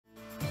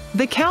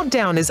The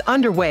countdown is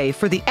underway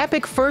for the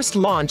epic first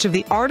launch of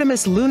the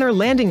Artemis lunar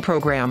landing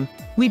program.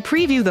 We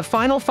preview the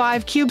final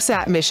 5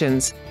 Cubesat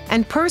missions,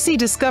 and Percy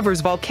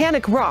discovers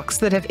volcanic rocks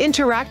that have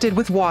interacted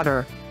with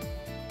water.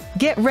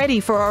 Get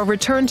ready for our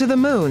return to the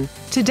moon,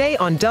 today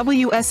on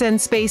WSN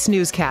Space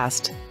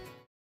Newscast.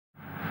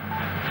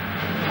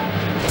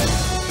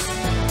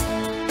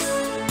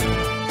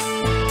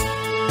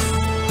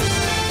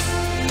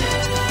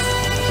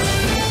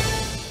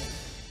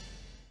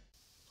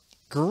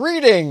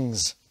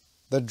 Greetings!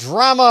 The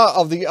drama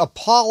of the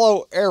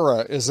Apollo era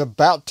is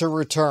about to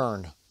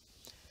return.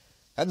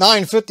 At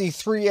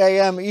 9:53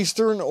 a.m.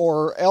 Eastern,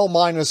 or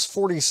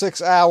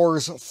L-46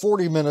 hours,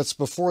 40 minutes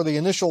before the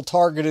initial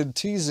targeted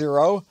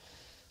T0,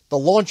 the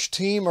launch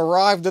team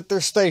arrived at their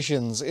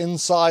stations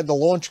inside the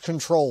Launch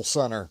Control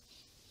Center.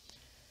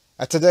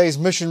 At today's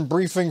mission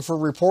briefing for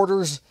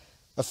reporters,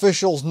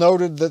 officials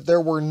noted that there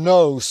were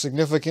no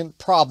significant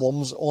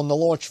problems on the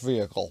launch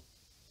vehicle.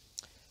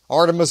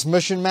 Artemis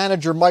mission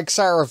manager Mike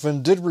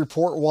Sarafin did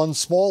report one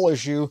small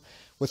issue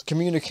with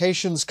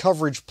communications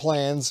coverage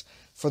plans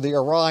for the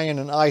Orion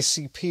and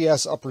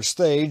ICPS upper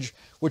stage,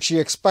 which he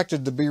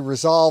expected to be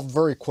resolved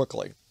very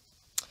quickly.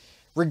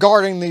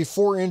 Regarding the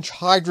 4-inch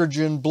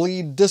hydrogen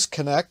bleed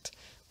disconnect,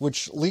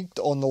 which leaked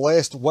on the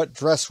last wet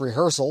dress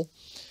rehearsal,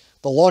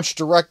 the launch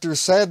director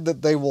said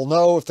that they will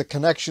know if the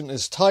connection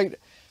is tight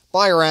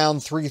by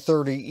around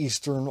 3:30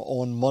 Eastern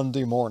on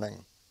Monday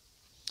morning.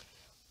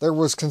 There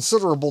was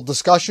considerable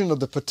discussion of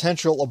the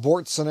potential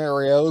abort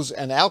scenarios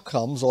and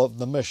outcomes of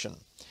the mission.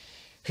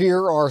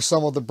 Here are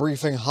some of the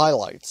briefing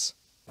highlights.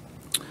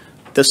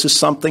 This is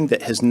something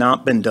that has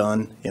not been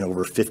done in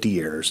over 50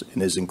 years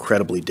and is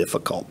incredibly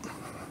difficult.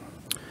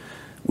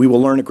 We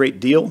will learn a great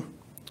deal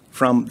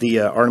from the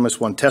Artemis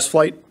 1 test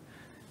flight,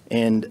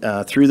 and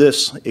through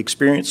this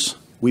experience,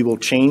 we will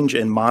change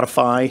and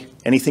modify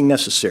anything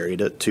necessary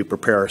to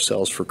prepare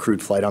ourselves for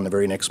crewed flight on the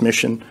very next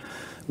mission.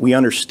 We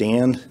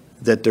understand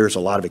that there's a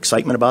lot of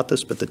excitement about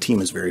this, but the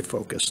team is very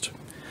focused.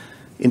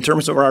 In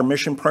terms of our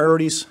mission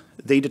priorities,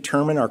 they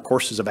determine our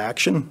courses of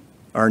action.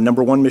 Our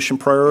number 1 mission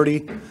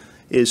priority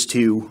is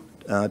to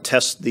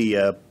test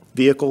the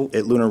vehicle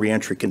at lunar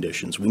reentry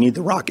conditions. We need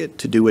the rocket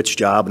to do its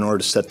job in order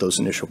to set those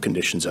initial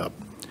conditions up.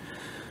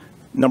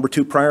 Number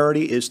 2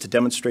 priority is to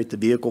demonstrate the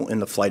vehicle in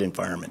the flight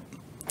environment.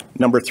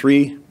 Number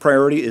 3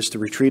 priority is to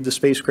retrieve the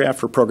spacecraft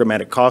for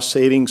programmatic cost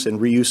savings and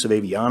reuse of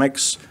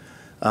avionics.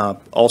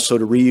 Also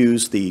to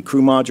reuse the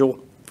crew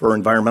module for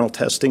environmental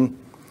testing,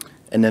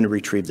 and then to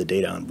retrieve the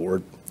data on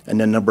board. And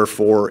then number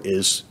 4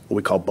 is what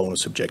we call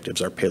bonus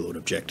objectives, our payload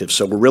objectives.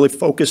 So we're really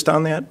focused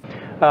on that.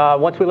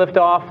 Once we lift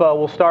off,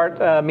 we'll start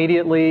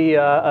immediately,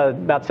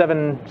 about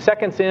 7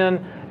 seconds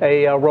in,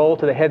 a roll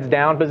to the heads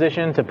down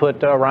position to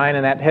put Orion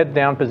in that heads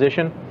down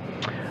position.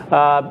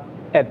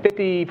 At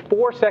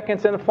 54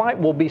 seconds in the flight,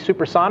 we'll be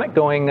supersonic,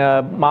 going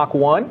Mach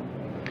 1.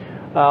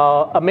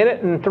 A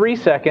minute and 3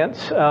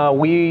 seconds,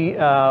 we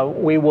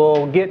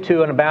will get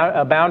to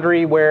a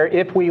boundary where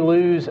if we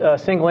lose a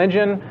single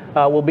engine,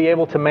 we'll be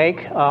able to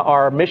make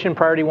our mission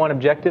priority 1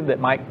 objective that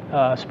Mike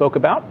spoke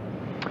about.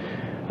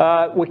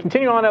 We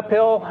continue on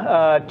uphill,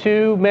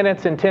 2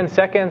 minutes and 10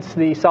 seconds,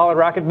 the solid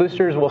rocket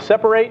boosters will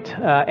separate,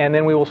 and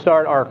then we will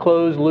start our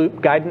closed loop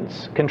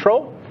guidance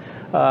control,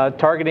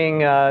 targeting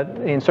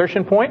the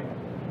insertion point.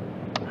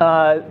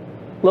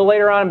 A little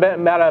later on,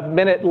 about a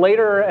minute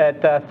later,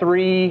 at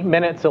 3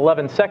 minutes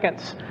 11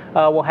 seconds,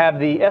 we'll have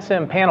the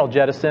SM panel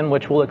jettison,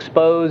 which will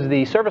expose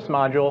the service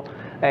module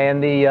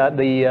and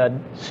the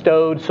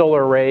stowed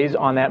solar arrays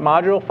on that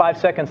module. 5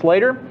 seconds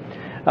later,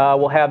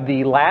 we'll have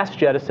the last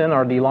jettison,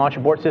 or the launch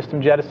abort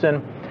system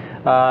jettison,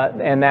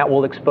 and that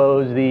will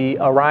expose the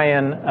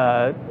Orion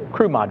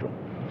crew module.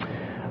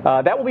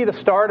 That will be the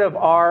start of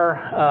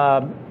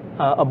our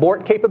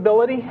abort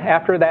capability.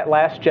 After that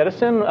last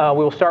jettison,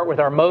 we will start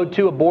with our Mode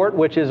 2 abort,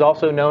 which is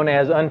also known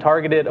as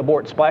untargeted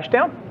abort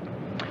splashdown.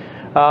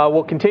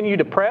 We'll continue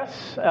to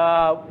press.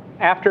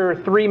 After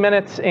 3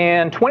 minutes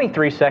and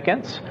 23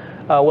 seconds,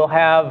 we'll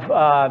have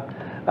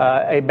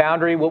a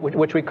boundary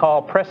which we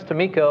call press to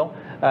MECO.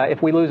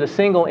 If we lose a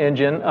single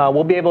engine,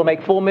 we'll be able to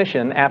make full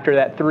mission after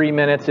that 3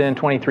 minutes and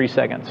 23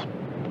 seconds.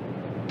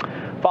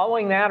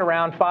 Following that,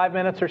 around 5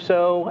 minutes or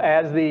so,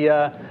 as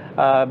the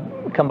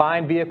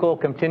combined vehicle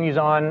continues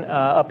on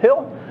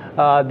uphill,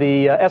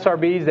 the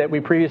SRBs that we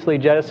previously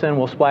jettisoned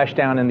will splash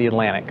down in the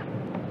Atlantic.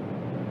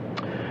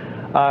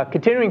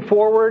 Continuing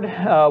forward,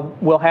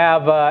 we'll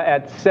have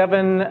at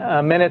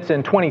 7 minutes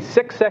and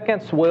 26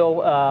 seconds,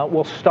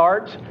 we'll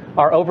start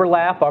our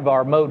overlap of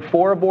our Mode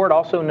 4 abort,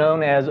 also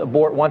known as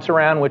abort once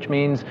around, which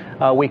means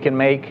we can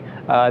make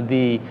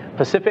the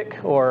Pacific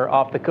or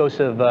off the coast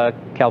of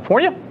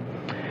California.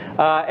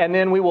 And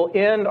then we will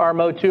end our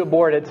Mode 2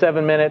 abort at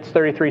 7 minutes,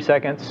 33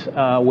 seconds,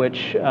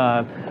 which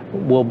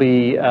will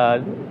be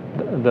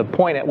the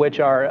point at which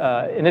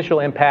our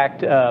initial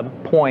impact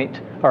point,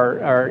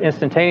 our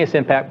instantaneous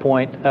impact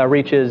point,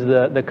 reaches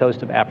the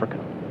coast of Africa.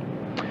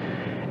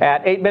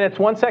 At 8 minutes,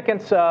 1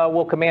 second,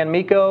 we'll command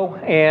MECO,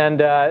 and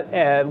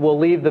we'll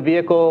leave the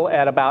vehicle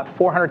at about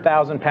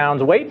 400,000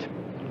 pounds weight.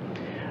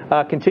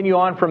 Continue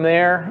on from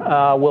there.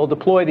 We'll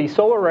deploy the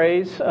solar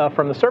arrays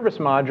from the service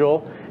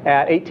module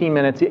at 18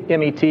 minutes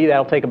MET.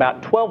 That'll take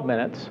about 12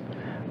 minutes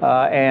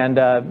and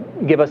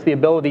give us the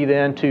ability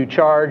then to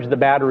charge the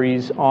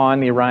batteries on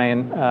the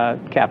Orion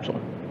capsule.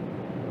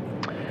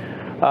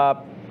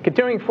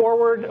 Continuing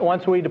forward,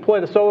 once we deploy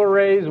the solar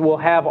arrays, we'll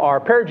have our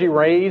perigee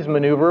raise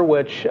maneuver,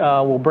 which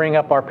will bring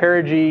up our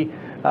perigee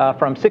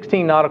from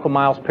 16 nautical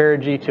miles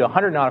perigee to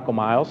 100 nautical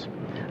miles.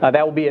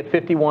 That will be at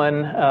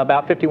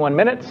about 51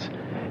 minutes,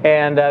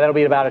 and that'll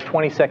be about a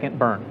 20-second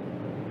burn.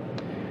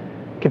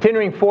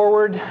 Continuing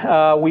forward,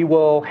 we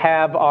will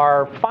have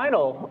our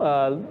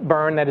final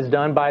burn that is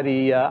done by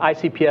the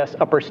ICPS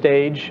upper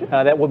stage.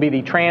 That will be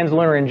the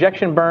translunar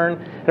injection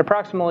burn at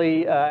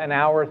approximately an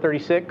hour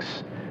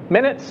 36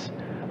 minutes,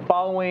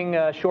 following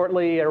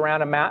shortly at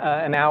around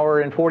an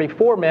hour and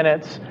 44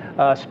 minutes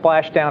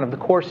splashdown of the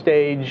core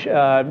stage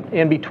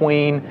in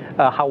between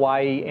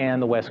Hawaii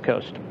and the West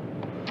Coast.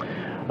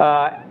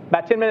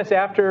 About 10 minutes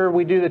after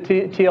we do the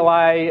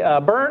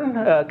TLI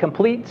burn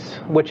completes,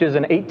 which is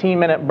an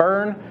 18-minute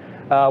burn,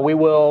 we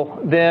will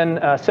then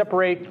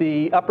separate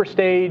the upper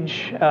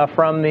stage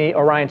from the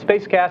Orion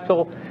space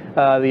capsule.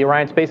 The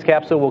Orion space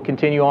capsule will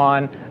continue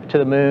on to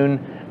the moon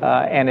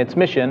and its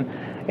mission.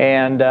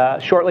 And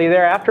shortly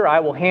thereafter, I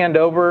will hand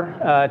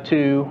over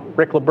to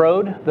Rick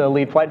LeBrode, the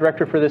lead flight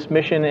director for this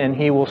mission, and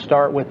he will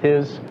start with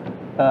his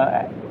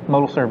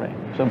modal survey.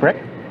 So, Rick?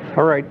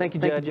 All right. Thank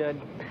you,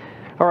 Judd.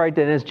 All right,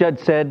 and as Judd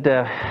said,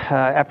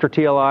 after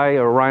TLI,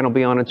 Orion will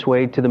be on its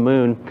way to the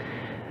moon.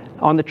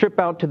 On the trip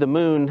out to the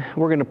moon,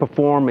 we're going to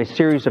perform a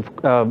series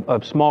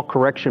of small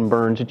correction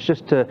burns. It's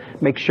just to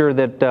make sure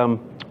that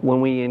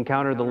when we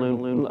encounter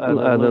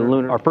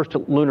our first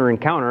lunar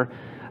encounter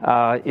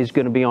is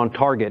going to be on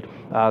target.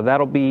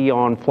 That'll be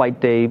on flight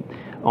day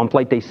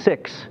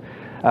 6.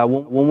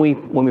 When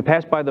we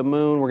pass by the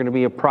moon, we're going to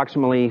be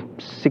approximately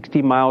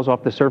 60 miles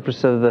off the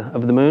surface of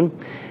the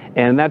moon.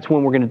 And that's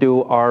when we're going to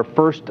do our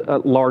first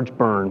large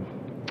burn.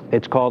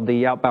 It's called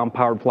the outbound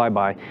powered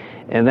flyby.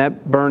 And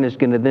that burn is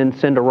going to then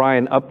send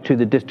Orion up to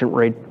the distant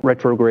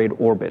retrograde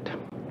orbit.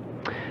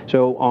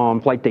 So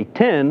on flight day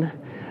 10,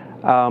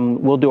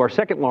 we'll do our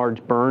second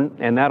large burn,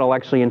 and that'll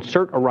actually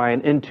insert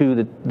Orion into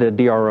the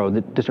DRO, the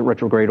distant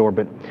retrograde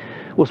orbit.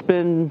 We'll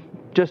spend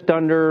just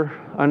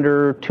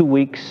under 2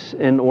 weeks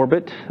in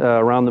orbit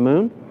around the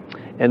moon.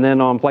 And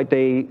then on flight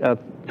day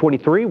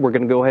 23, we're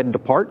going to go ahead and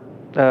depart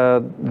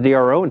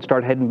DRO and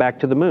start heading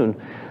back to the moon.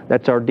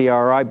 That's our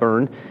DRI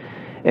burn.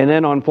 And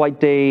then on flight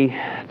day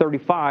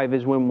 35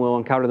 is when we'll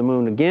encounter the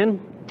moon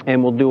again,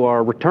 and we'll do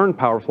our return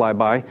power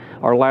flyby,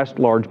 our last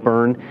large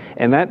burn,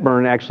 and that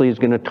burn actually is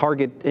going to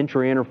target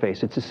entry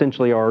interface. It's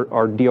essentially our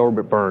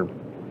deorbit burn.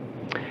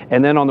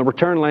 And then on the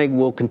return leg,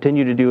 we'll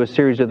continue to do a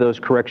series of those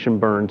correction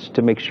burns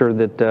to make sure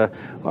that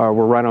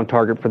we're right on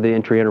target for the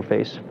entry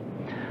interface.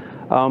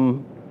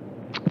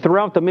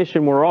 Throughout the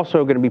mission, we're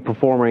also going to be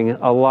performing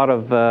a lot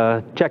of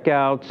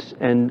checkouts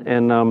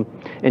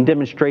and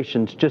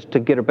demonstrations just to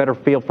get a better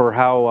feel for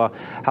how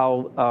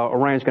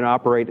Orion's going to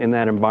operate in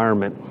that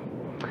environment.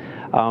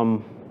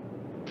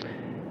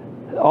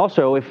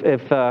 Also,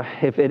 if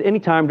at any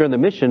time during the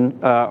mission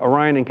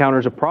Orion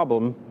encounters a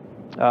problem,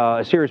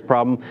 a serious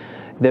problem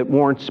that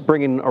warrants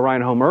bringing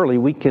Orion home early,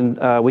 we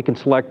can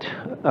select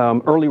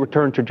early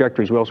return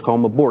trajectories. We also call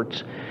them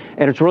aborts.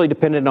 And it's really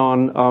dependent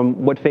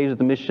on what phase of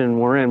the mission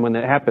we're in when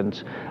that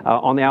happens.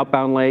 On the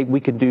outbound leg,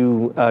 we could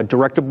do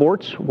direct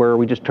aborts, where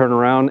we just turn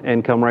around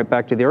and come right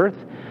back to the Earth.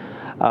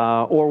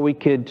 Or we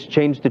could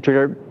change the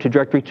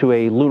trajectory to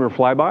a lunar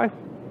flyby.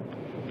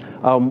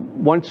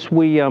 Once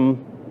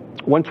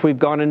we've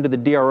gone into the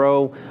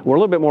DRO, we're a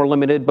little bit more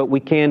limited, but we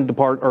can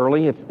depart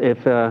early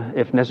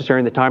if necessary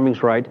and the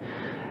timing's right.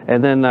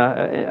 And then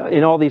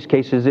in all these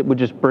cases, it would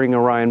just bring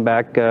Orion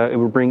back. It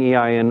would bring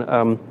EI in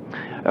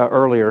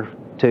earlier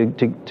to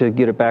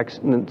get it back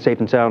safe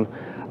and sound.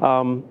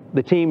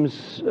 The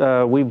teams,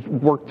 we've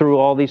worked through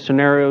all these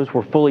scenarios.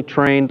 We're fully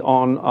trained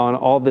on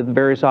all the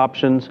various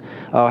options,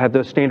 have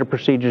those standard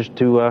procedures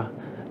to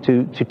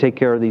take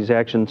care of these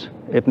actions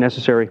if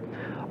necessary.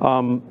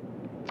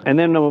 And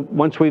then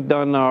once we've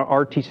done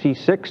our RTC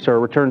 6, our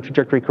return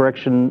trajectory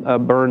correction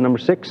burn number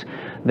 6,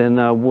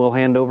 then we'll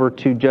hand over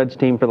to Judd's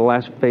team for the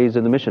last phase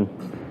of the mission.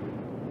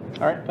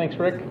 All right, thanks,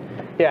 Rick.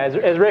 Yeah,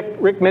 as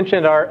Rick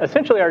mentioned,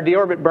 essentially our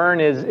deorbit burn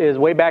is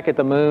way back at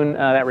the moon.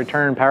 That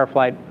return power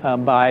flight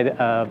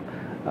by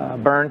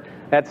burn.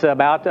 That's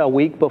about a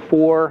week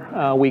before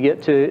we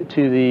get to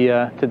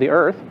the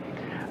Earth,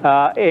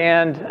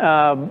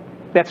 and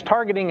that's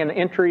targeting an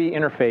entry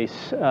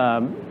interface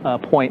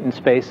point in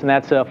space, and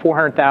that's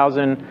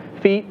 400,000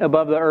 feet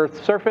above the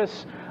Earth's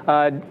surface.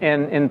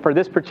 And for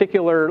this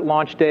particular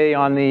launch day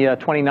on the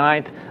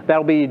 29th,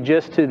 that'll be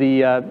just to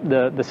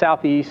the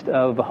southeast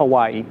of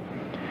Hawaii.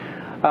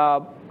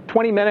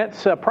 20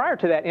 minutes prior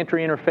to that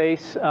entry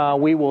interface,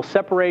 we will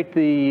separate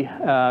the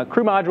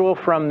crew module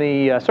from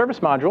the service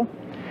module,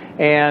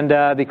 and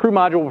the crew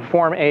module will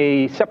perform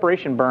a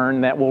separation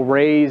burn that will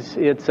raise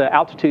its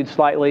altitude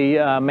slightly,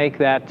 make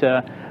that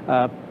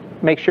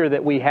make sure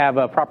that we have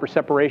a proper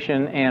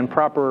separation and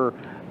proper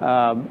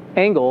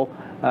angle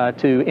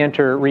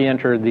to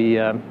re-enter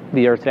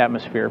the Earth's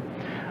atmosphere.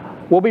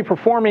 We'll be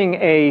performing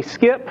a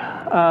skip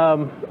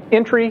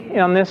entry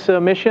on this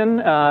mission.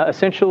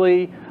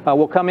 Essentially,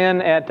 we'll come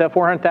in at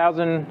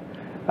 400,000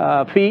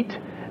 feet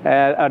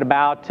at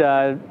about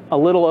a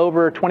little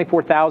over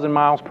 24,000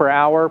 miles per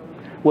hour.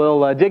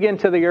 We'll dig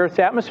into the Earth's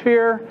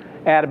atmosphere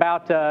at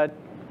about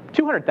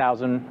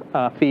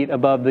 200,000 feet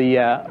above the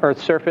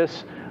Earth's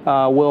surface.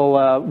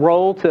 We'll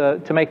roll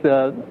to make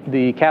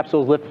the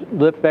capsule's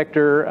lift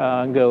vector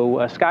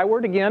go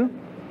skyward again.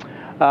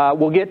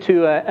 We'll get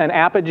to an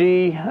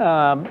apogee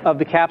of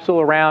the capsule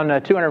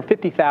around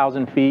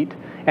 250,000 feet,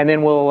 and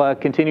then we'll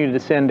continue to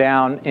descend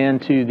down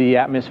into the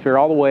atmosphere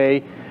all the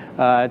way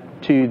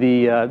to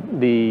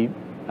the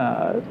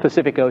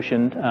Pacific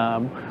Ocean.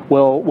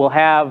 We'll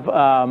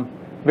have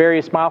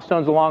various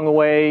milestones along the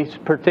way,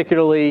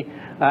 particularly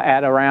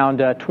at around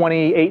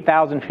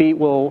 28,000 feet.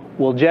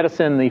 We'll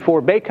jettison the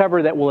forward bay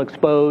cover that will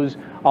expose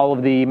all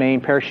of the main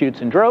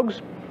parachutes and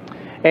drogues.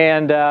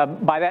 And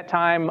by that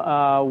time,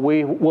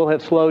 we will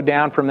have slowed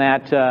down from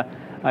that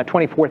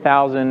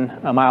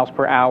 24,000 miles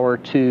per hour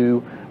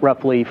to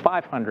roughly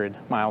 500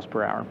 miles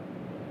per hour.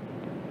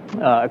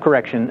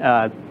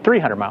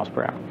 300 miles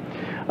per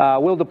hour.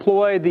 We'll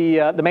deploy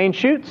the main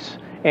chutes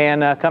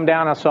and come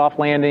down a soft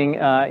landing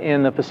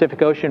in the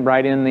Pacific Ocean,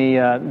 right in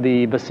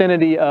the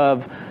vicinity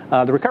of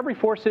the recovery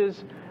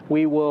forces.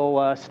 We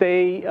will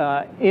stay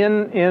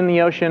in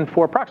the ocean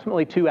for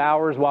approximately 2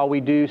 hours while we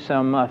do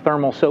some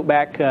thermal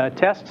soakback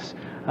tests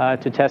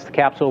to test the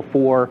capsule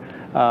for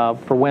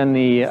when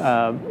the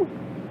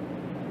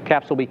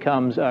capsule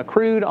becomes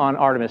crewed on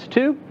Artemis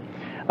 2.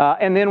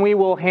 And then we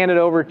will hand it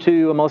over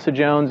to Melissa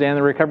Jones and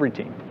the recovery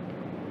team.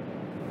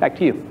 Back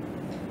to you.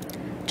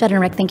 Judd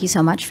and Rick, thank you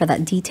so much for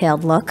that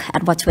detailed look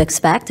at what to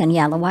expect. And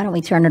yeah, why don't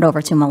we turn it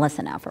over to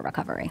Melissa now for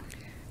recovery?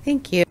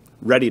 Thank you.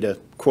 Ready to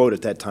quote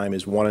at that time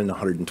is 1 in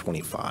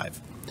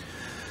 125.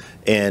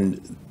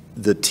 And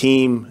the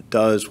team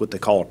does what they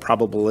call a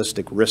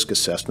probabilistic risk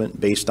assessment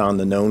based on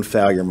the known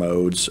failure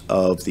modes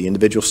of the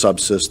individual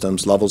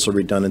subsystems, levels of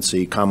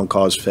redundancy, common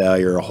cause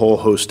failure, a whole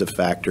host of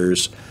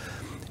factors.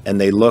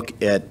 And they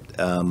look at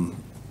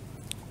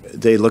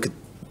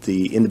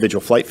the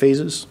individual flight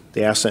phases,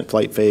 the ascent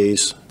flight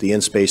phase, the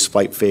in-space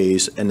flight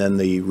phase, and then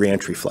the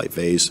reentry flight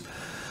phase.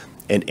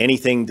 And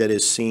anything that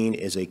is seen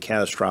as a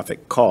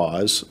catastrophic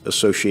cause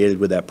associated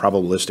with that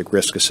probabilistic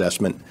risk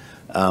assessment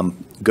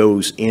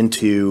goes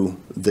into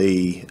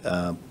the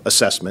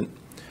assessment.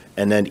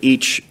 And then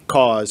each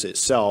cause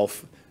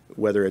itself,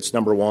 whether it's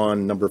number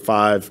 1, number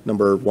 5,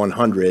 number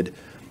 100,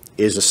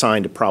 is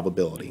assigned a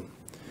probability.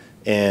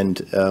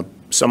 And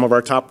some of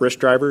our top risk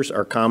drivers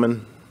are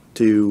common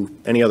to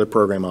any other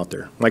program out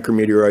there.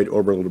 Micrometeoroid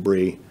orbital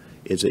debris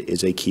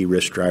is a key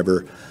risk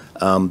driver.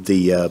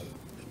 The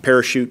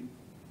parachute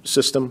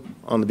system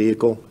on the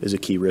vehicle is a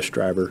key risk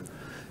driver.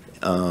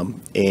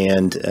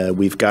 And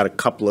we've got a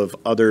couple of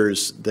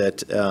others that,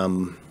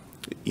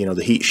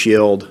 the heat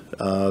shield,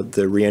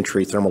 the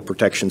reentry thermal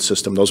protection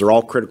system, those are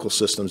all critical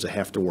systems that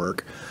have to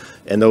work.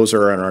 And those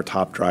are on our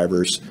top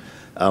drivers.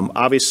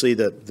 Obviously,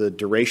 the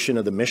duration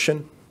of the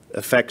mission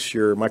affects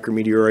your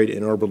micrometeoroid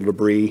and orbital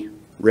debris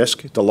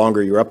risk. The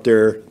longer you're up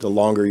there, the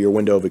longer your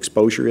window of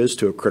exposure is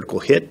to a critical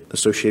hit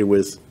associated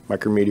with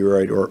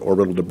micrometeoroid or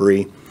orbital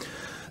debris.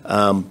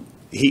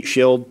 Heat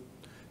shield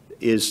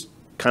is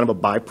kind of a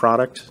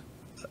byproduct,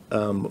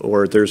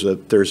 or there's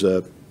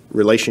a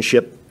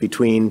relationship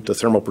between the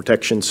thermal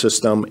protection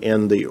system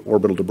and the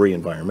orbital debris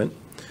environment,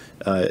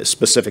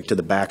 specific to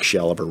the back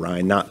shell of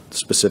Orion, not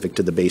specific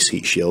to the base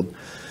heat shield.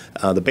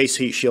 The base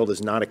heat shield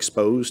is not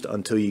exposed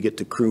until you get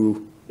to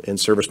crew and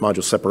service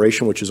module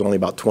separation, which is only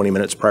about 20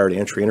 minutes prior to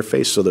entry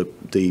interface. So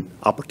the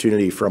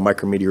opportunity for a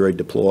micrometeoroid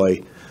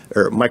deploy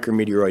or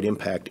micrometeoroid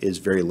impact is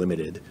very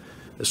limited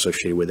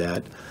associated with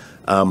that.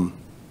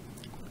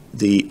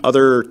 The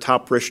other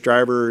top risk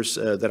drivers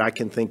that I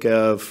can think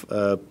of,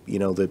 the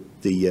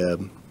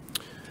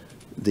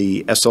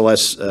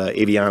SLS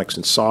avionics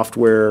and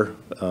software,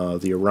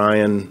 the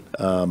Orion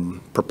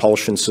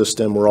propulsion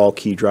system were all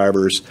key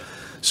drivers.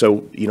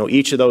 So,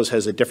 each of those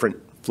has a different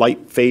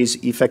flight phase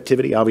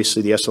effectivity.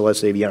 Obviously, the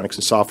SLS avionics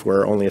and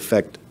software only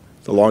affect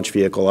the launch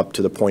vehicle up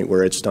to the point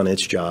where it's done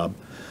its job.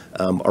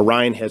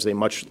 Orion has a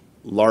much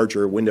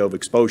larger window of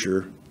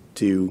exposure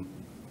to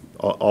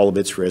all of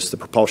its risks. The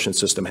propulsion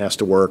system has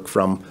to work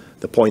from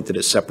the point that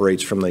it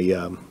separates from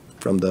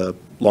the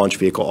launch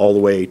vehicle all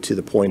the way to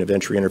the point of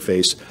entry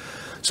interface.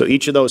 So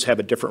each of those have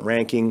a different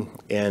ranking,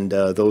 and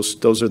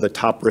those are the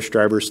top risk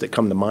drivers that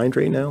come to mind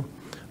right now.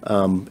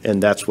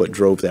 And that's what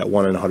drove that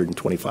 1 in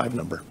 125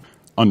 number.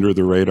 Under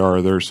the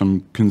radar, there's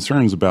some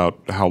concerns about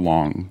how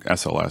long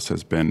SLS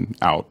has been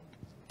out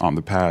on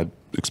the pad,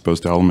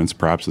 exposed to elements.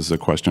 Perhaps this is a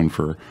question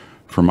for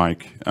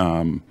Mike.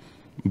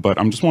 But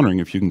I'm just wondering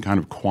if you can kind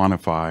of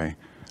quantify.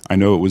 I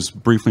know it was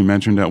briefly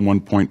mentioned at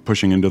one point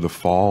pushing into the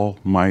fall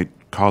might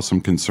cause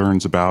some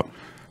concerns about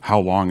how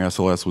long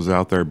SLS was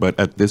out there, but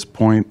at this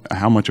point,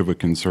 how much of a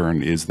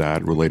concern is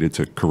that related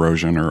to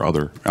corrosion or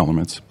other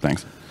elements?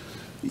 Thanks.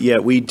 Yeah,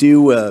 we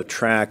do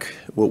track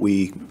what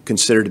we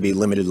consider to be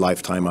limited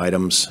lifetime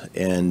items,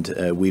 and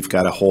we've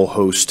got a whole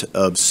host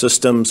of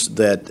systems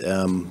that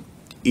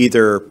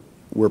either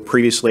were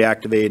previously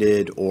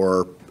activated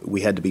or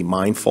we had to be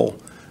mindful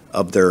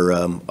of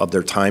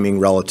their timing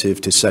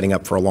relative to setting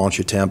up for a launch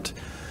attempt.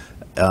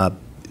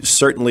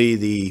 Certainly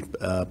the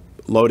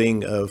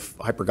loading of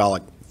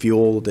hypergolic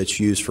fuel that's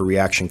used for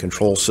reaction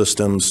control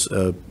systems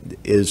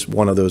is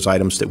one of those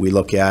items that we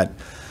look at.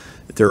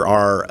 There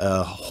are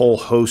a whole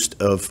host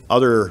of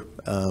other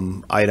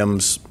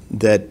items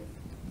that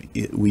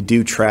we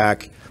do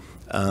track.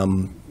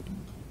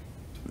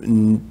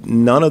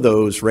 None of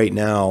those right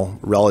now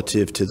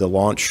relative to the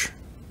launch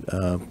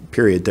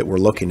period that we're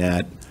looking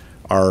at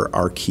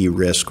are key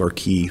risk or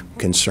key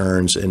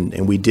concerns,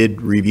 and we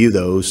did review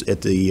those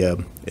at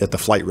the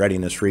flight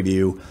readiness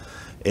review,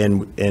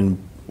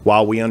 and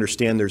while we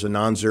understand there's a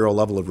non-zero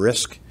level of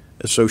risk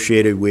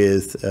associated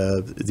with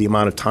the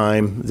amount of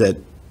time that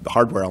the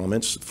hardware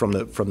elements from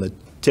the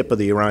tip of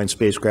the Orion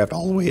spacecraft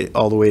all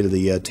the way to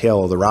the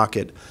tail of the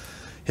rocket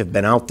have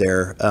been out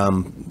there,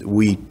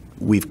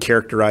 we've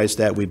characterized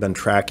that, we've been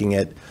tracking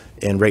it,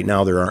 and right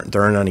now there aren't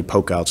any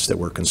pokeouts that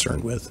we're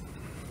concerned with.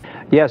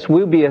 Yes,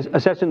 we'll be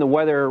assessing the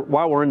weather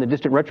while we're in the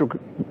distant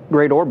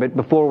retrograde orbit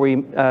before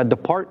we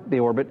depart the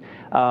orbit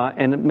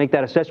and make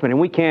that assessment.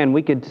 And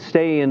we could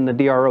stay in the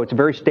DRO. It's a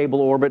very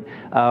stable orbit.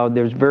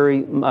 There's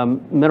very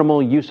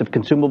minimal use of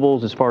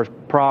consumables as far as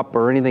prop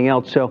or anything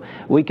else. So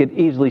we could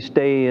easily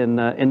stay in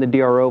the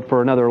DRO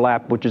for another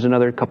lap, which is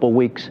another couple of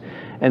weeks.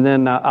 And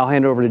then I'll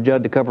hand it over to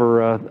Judd to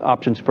cover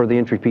options for the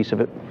entry piece of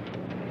it.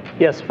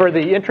 Yes, for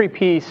the entry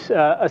piece,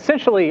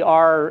 essentially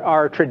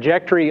our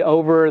trajectory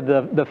over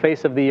the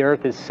face of the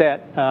Earth is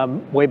set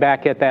way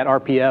back at that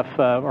RPF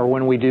or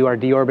when we do our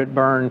deorbit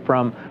burn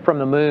from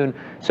the moon.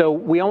 So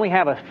we only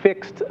have a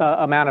fixed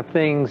amount of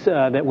things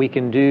that we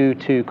can do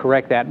to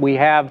correct that. We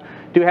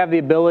do have the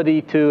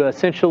ability to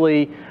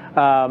essentially,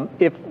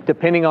 if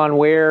depending on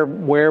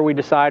where we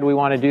decide we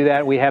want to do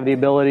that, we have the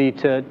ability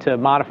to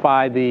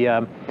modify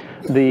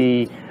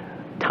the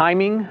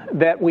timing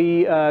that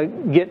we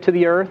get to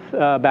the Earth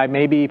by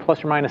maybe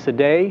plus or minus a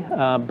day,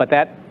 but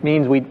that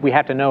means we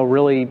have to know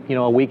really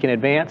a week in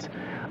advance.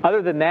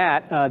 Other than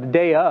that, the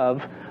day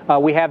of,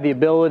 we have the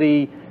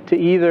ability to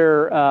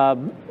either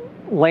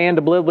land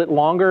a little bit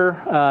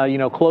longer,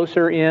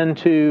 closer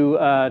into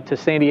to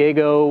San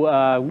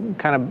Diego,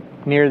 kind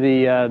of near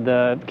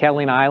the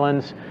Catalina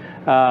Islands,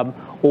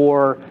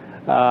 or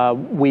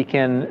we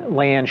can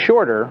land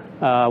shorter,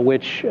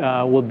 which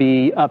will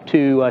be up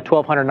to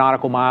 1,200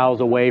 nautical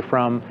miles away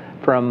from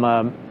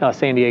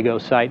San Diego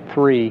Site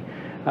 3,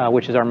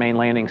 which is our main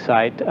landing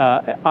site.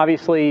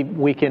 Obviously,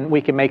 we can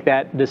make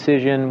that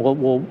decision.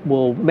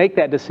 We'll make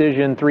that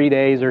decision 3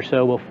 days or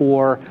so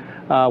before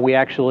we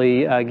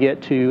actually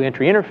get to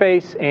entry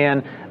interface,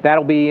 and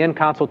that'll be in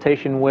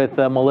consultation with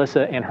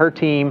Melissa and her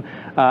team,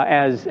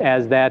 as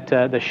that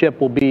the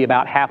ship will be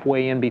about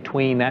halfway in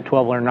between that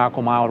 1,200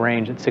 nautical mile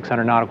range and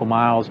 600 nautical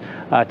miles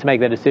to make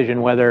that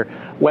decision whether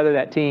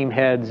that team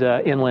heads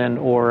inland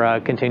or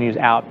continues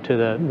out to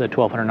the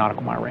 1,200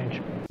 nautical mile range.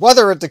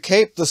 Weather at the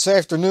Cape this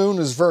afternoon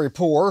is very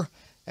poor,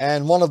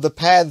 and one of the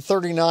Pad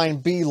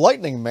 39B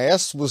lightning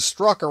masts was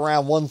struck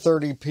around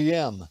 1:30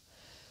 p.m.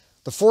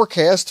 The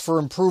forecast for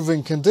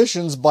improving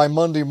conditions by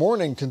Monday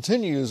morning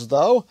continues,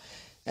 though,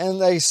 and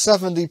a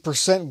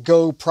 70%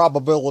 go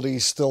probability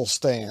still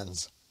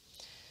stands.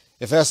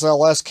 If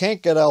SLS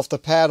can't get off the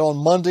pad on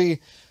Monday,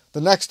 the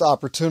next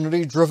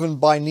opportunity, driven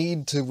by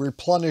need to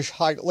replenish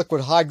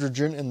liquid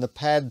hydrogen in the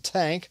pad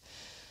tank,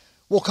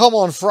 will come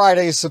on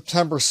Friday,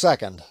 September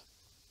 2nd.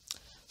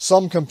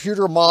 Some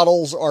computer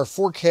models are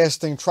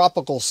forecasting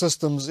tropical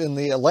systems in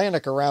the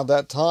Atlantic around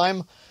that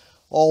time,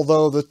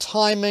 although the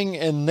timing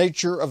and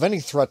nature of any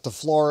threat to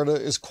Florida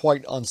is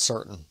quite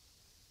uncertain.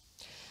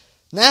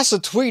 NASA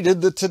tweeted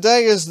that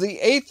today is the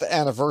 8th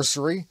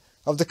anniversary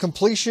of the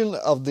completion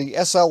of the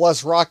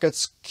SLS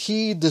rocket's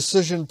Key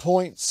Decision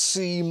Point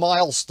C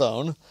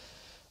milestone,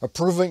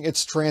 approving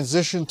its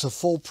transition to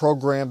full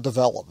program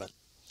development.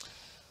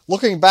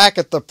 Looking back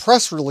at the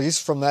press release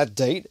from that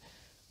date,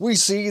 we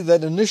see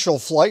that initial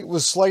flight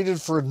was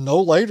slated for no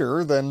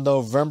later than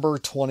November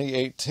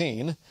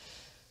 2018,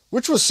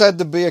 which was said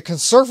to be a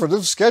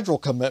conservative schedule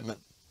commitment.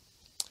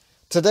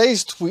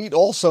 Today's tweet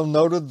also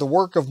noted the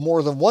work of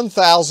more than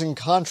 1,000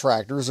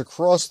 contractors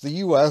across the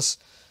U.S.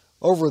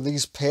 over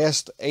these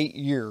past 8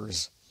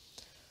 years.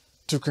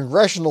 To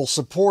congressional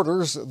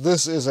supporters,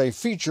 this is a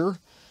feature,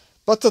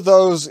 but to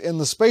those in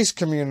the space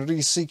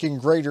community seeking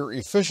greater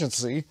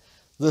efficiency,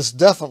 this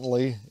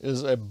definitely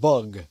is a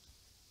bug.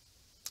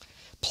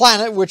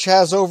 Planet, which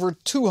has over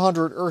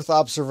 200 Earth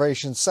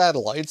observation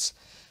satellites,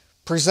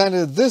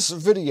 presented this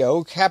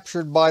video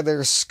captured by their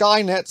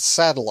Skynet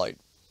satellite.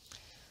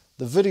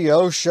 The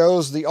video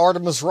shows the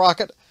Artemis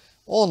rocket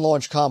on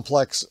Launch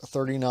Complex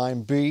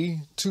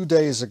 39B 2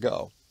 days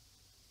ago.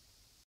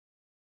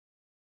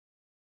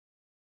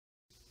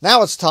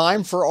 Now it's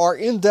time for our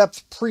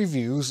in-depth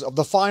previews of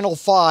the final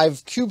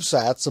 5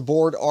 CubeSats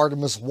aboard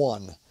Artemis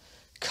 1.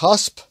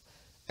 Cusp,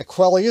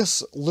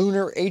 Aquarius,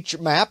 Lunar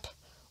H-Map,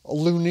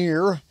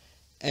 Lunar,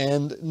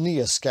 and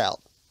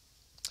Neoscout.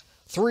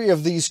 3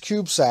 of these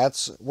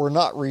CubeSats were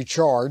not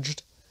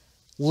recharged: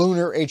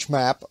 Lunar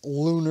H-Map,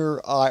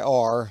 Lunar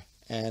IR,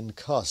 and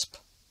Cusp.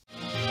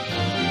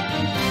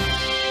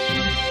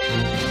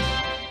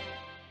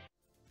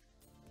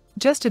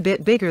 Just a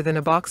bit bigger than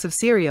a box of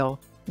cereal,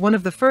 one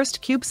of the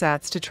first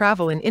CubeSats to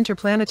travel in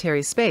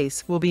interplanetary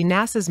space will be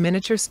NASA's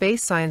miniature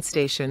space science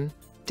station,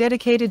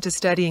 dedicated to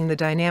studying the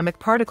dynamic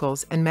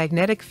particles and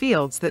magnetic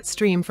fields that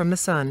stream from the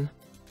Sun.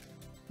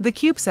 The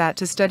CubeSat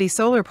to study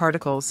solar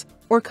particles,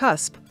 or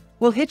CUSP,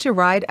 will hitch a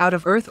ride out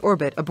of Earth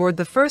orbit aboard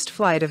the first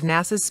flight of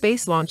NASA's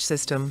Space Launch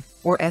System,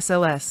 or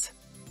SLS.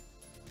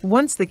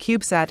 Once the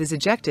CubeSat is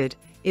ejected,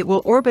 it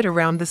will orbit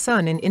around the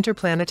Sun in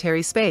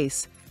interplanetary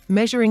space,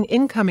 measuring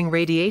incoming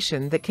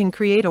radiation that can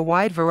create a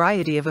wide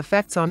variety of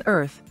effects on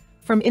Earth,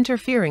 from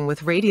interfering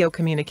with radio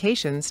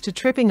communications to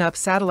tripping up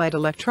satellite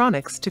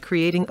electronics to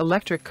creating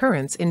electric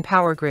currents in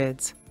power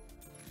grids.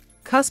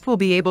 CUSP will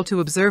be able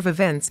to observe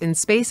events in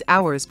space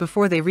hours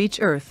before they reach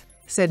Earth,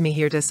 said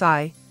Mihir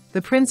Desai,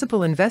 the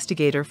principal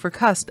investigator for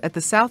CUSP at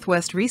the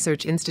Southwest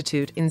Research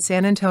Institute in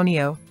San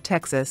Antonio,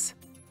 Texas.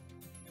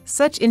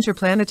 Such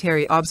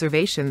interplanetary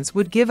observations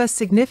would give us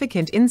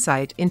significant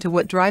insight into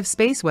what drives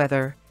space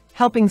weather,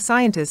 helping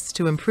scientists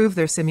to improve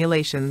their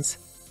simulations.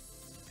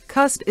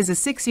 CUSP is a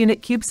 6-unit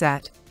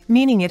CubeSat,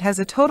 meaning it has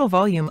a total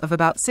volume of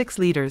about 6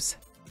 liters.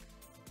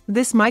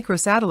 This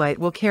microsatellite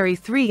will carry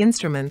 3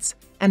 instruments,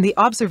 and the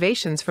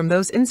observations from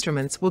those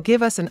instruments will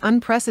give us an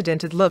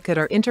unprecedented look at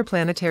our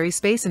interplanetary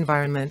space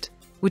environment,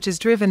 which is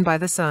driven by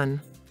the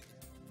Sun.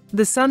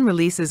 The Sun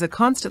releases a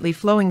constantly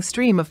flowing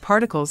stream of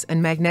particles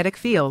and magnetic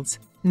fields,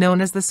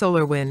 known as the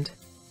solar wind.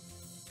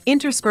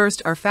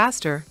 Interspersed are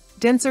faster,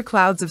 denser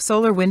clouds of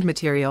solar wind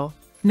material,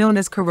 known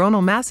as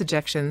coronal mass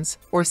ejections,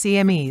 or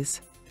CMEs.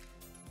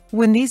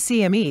 When these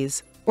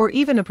CMEs, or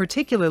even a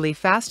particularly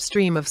fast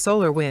stream of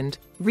solar wind,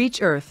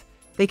 reach Earth,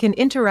 they can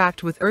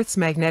interact with Earth's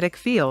magnetic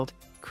field,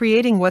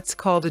 creating what's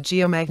called a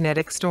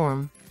geomagnetic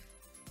storm.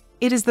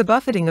 It is the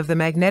buffeting of the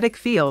magnetic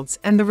fields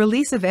and the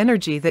release of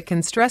energy that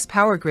can stress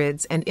power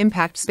grids and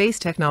impact space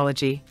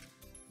technology.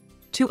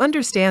 To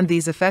understand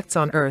these effects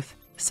on Earth,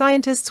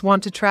 scientists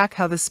want to track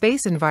how the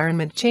space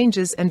environment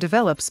changes and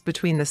develops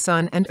between the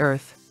Sun and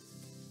Earth.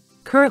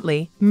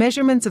 Currently,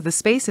 measurements of the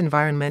space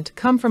environment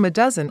come from a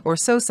dozen or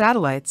so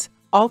satellites,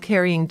 all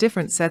carrying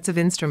different sets of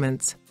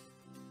instruments.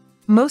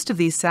 Most of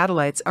these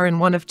satellites are in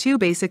one of 2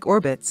 basic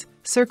orbits,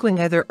 circling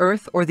either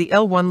Earth or the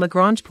L1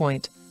 Lagrange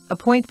point, a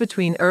point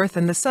between Earth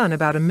and the Sun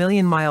about 1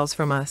 million miles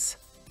from us.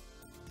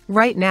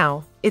 Right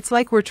now, it's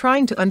like we're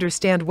trying to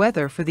understand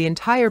weather for the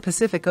entire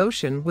Pacific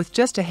Ocean with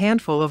just a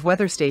handful of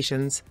weather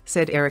stations,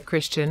 said Eric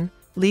Christian,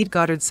 lead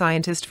Goddard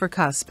scientist for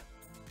CUSP.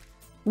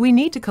 We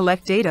need to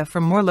collect data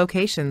from more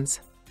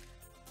locations.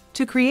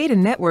 To create a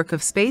network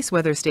of space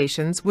weather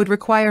stations would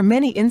require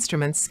many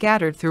instruments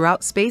scattered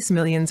throughout space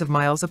millions of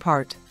miles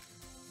apart.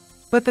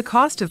 But the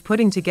cost of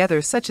putting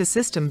together such a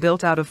system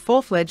built out of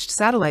full-fledged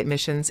satellite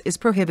missions is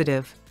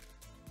prohibitive.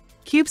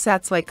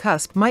 CubeSats like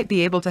CUSP might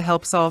be able to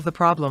help solve the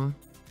problem.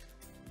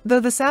 Though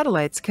the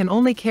satellites can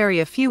only carry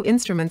a few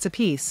instruments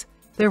apiece,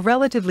 they're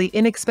relatively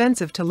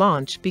inexpensive to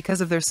launch because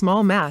of their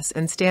small mass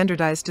and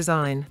standardized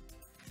design.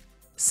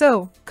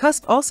 So,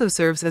 CUSP also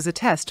serves as a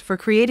test for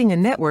creating a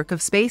network of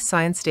space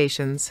science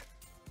stations.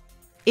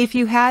 If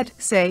you had,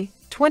 say,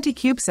 20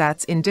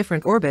 CubeSats in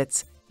different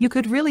orbits, you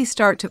could really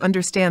start to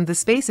understand the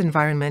space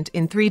environment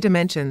in 3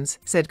 dimensions,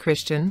 said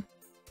Christian.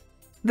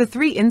 The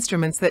 3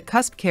 instruments that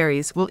CUSP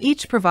carries will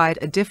each provide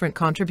a different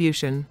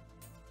contribution.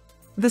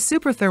 The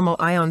superthermal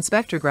ion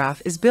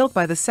spectrograph is built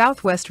by the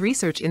Southwest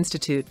Research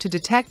Institute to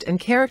detect and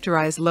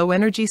characterize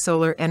low-energy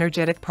solar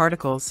energetic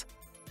particles.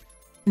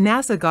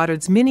 NASA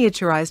Goddard's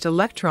miniaturized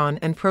electron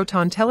and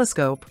proton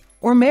telescope,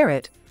 or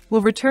MERIT,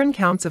 will return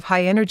counts of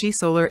high-energy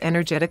solar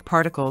energetic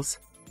particles.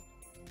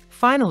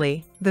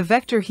 Finally, the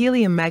Vector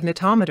Helium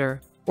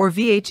Magnetometer, or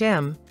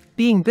VHM,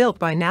 being built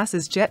by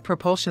NASA's Jet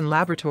Propulsion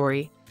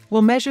Laboratory,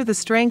 will measure the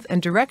strength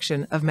and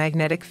direction of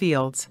magnetic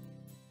fields.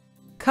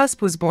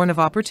 CUSP was born of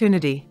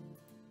opportunity.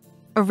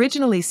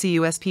 Originally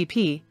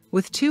CUSPP,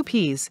 with 2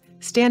 Ps,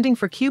 standing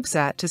for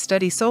CubeSat to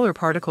study solar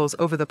particles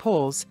over the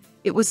poles,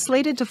 it was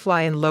slated to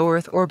fly in low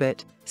Earth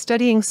orbit,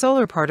 studying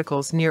solar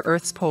particles near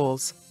Earth's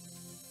poles.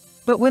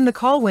 But when the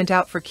call went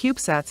out for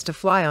CubeSats to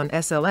fly on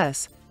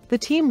SLS, the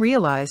team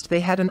realized they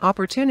had an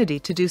opportunity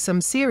to do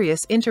some serious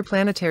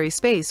interplanetary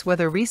space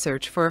weather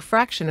research for a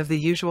fraction of the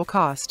usual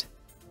cost.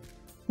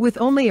 With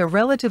only a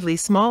relatively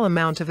small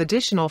amount of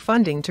additional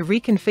funding to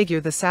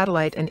reconfigure the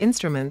satellite and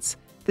instruments,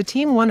 the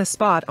team won a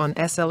spot on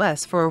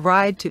SLS for a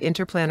ride to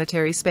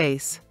interplanetary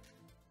space.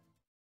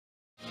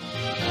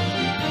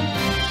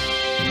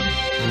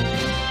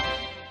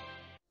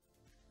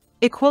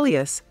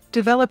 Aquarius,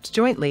 developed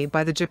jointly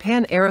by the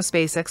Japan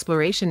Aerospace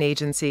Exploration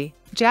Agency,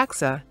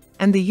 JAXA,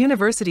 and the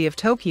University of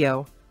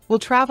Tokyo, will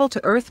travel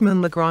to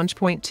Earth-Moon Lagrange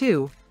Point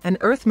 2, an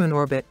Earth-Moon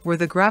orbit where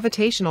the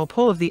gravitational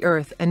pull of the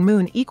Earth and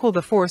Moon equal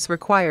the force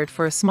required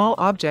for a small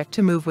object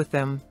to move with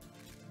them.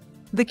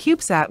 The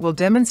Cubesat will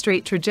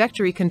demonstrate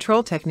trajectory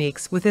control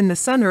techniques within the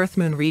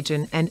Sun-Earth-Moon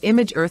region and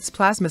image Earth's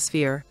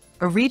plasmasphere,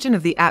 a region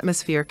of the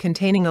atmosphere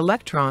containing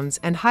electrons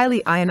and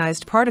highly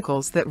ionized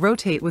particles that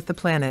rotate with the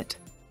planet.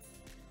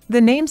 The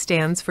name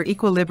stands for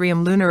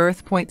Equilibrium Lunar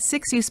Earth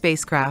 .6U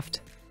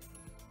spacecraft.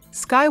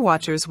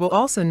 Skywatchers will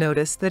also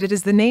notice that it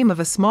is the name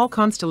of a small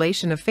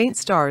constellation of faint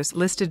stars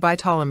listed by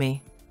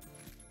Ptolemy.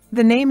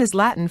 The name is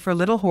Latin for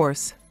little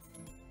horse.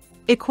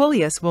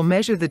 Equilius will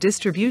measure the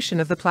distribution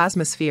of the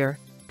plasmasphere,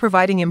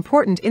 providing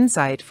important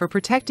insight for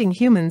protecting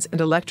humans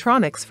and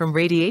electronics from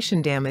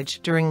radiation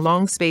damage during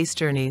long space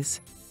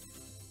journeys.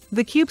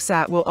 The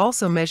Cubesat will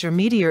also measure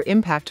meteor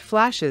impact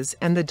flashes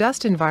and the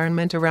dust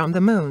environment around the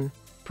Moon,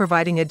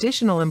 providing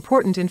additional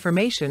important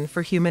information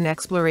for human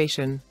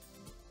exploration.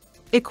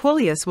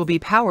 Equilius will be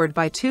powered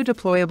by 2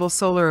 deployable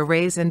solar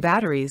arrays and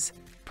batteries,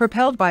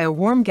 propelled by a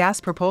warm gas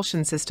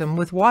propulsion system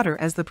with water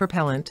as the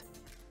propellant.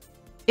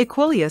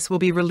 Equilius will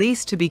be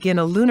released to begin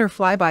a lunar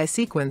flyby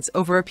sequence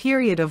over a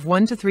period of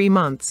 1 to 3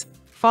 months,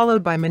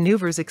 followed by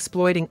maneuvers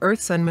exploiting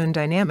Earth-Sun-Moon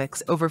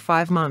dynamics over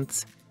 5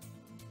 months.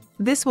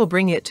 This will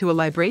bring it to a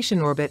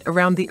libration orbit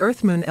around the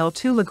Earth-Moon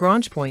L2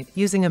 Lagrange point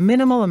using a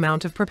minimal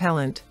amount of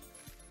propellant.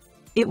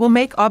 It will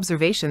make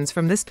observations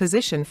from this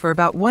position for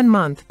about 1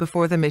 month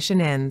before the mission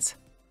ends.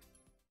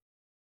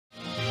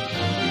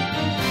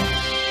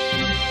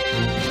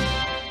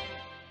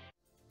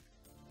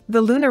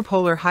 The Lunar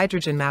Polar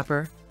Hydrogen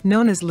Mapper,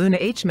 known as Luna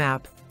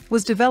HMAP,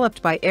 was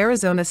developed by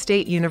Arizona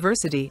State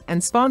University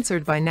and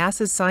sponsored by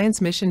NASA's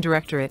Science Mission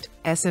Directorate,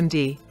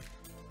 SMD.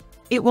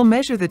 It will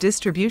measure the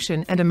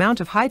distribution and amount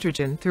of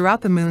hydrogen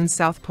throughout the Moon's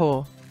south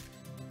pole.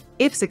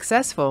 If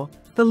successful,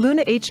 the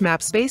Luna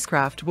HMAP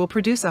spacecraft will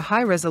produce a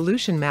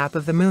high-resolution map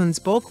of the Moon's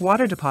bulk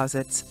water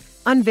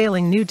deposits,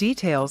 unveiling new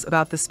details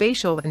about the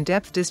spatial and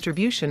depth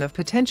distribution of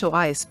potential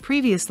ice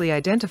previously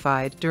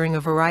identified during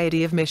a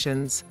variety of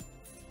missions.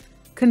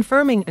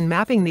 Confirming and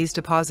mapping these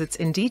deposits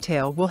in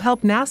detail will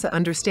help NASA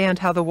understand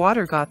how the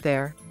water got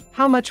there,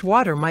 how much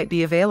water might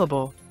be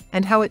available,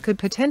 and how it could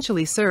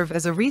potentially serve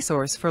as a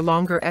resource for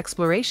longer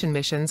exploration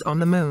missions on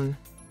the Moon.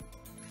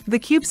 The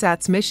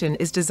Cubesat's mission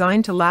is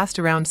designed to last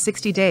around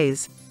 60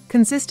 days,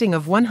 consisting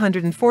of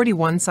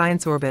 141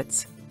 science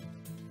orbits.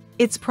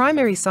 Its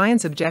primary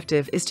science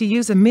objective is to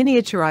use a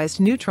miniaturized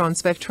neutron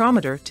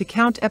spectrometer to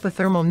count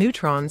epithermal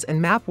neutrons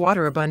and map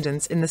water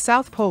abundance in the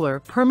south polar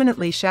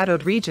permanently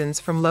shadowed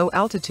regions from low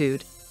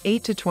altitude,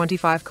 8 to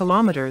 25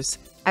 kilometers,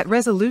 at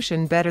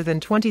resolution better than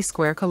 20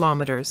 square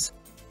kilometers.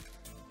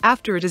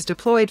 After it is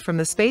deployed from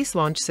the Space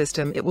Launch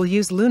System, it will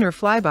use lunar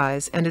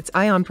flybys and its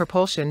ion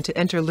propulsion to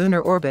enter lunar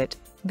orbit,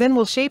 then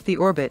will shape the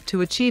orbit to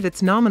achieve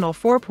its nominal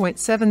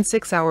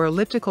 4.76-hour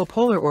elliptical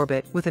polar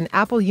orbit with an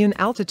apoLune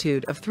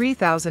altitude of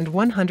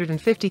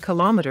 3,150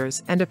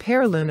 kilometers and a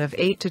perilune of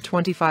 8 to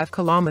 25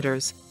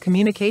 kilometers.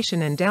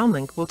 Communication and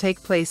downlink will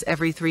take place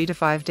every 3 to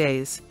 5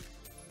 days.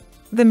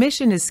 The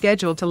mission is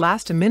scheduled to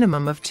last a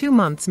minimum of 2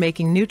 months,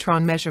 making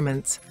neutron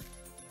measurements.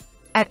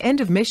 At end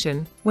of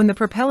mission, when the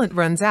propellant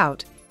runs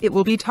out, it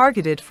will be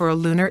targeted for a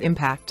lunar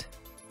impact.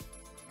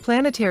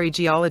 Planetary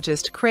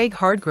geologist Craig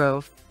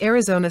Hardgrove,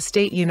 Arizona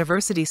State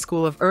University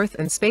School of Earth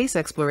and Space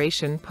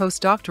Exploration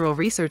postdoctoral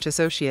research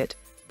associate,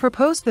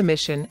 proposed the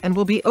mission and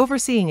will be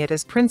overseeing it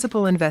as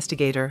principal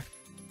investigator.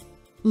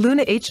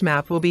 Luna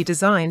HMAP will be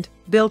designed,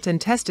 built and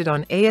tested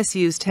on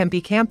ASU's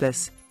Tempe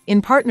campus,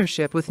 in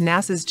partnership with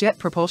NASA's Jet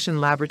Propulsion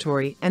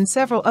Laboratory and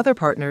several other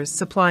partners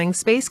supplying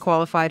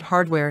space-qualified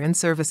hardware and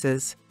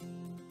services.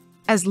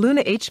 As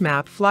Luna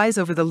HMAP flies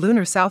over the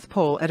lunar south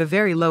pole at a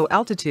very low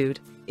altitude,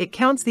 it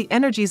counts the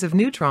energies of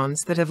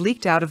neutrons that have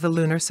leaked out of the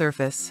lunar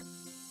surface.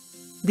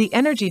 The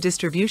energy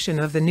distribution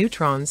of the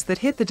neutrons that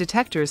hit the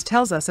detectors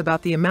tells us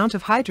about the amount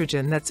of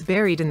hydrogen that's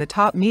buried in the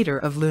top meter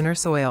of lunar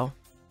soil.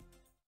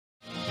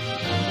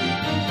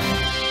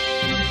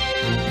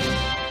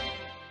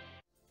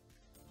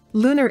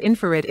 Lunar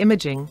infrared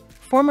imaging,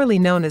 formerly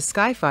known as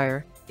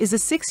Skyfire, is a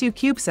 6U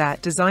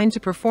CubeSat designed to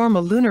perform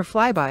a lunar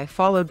flyby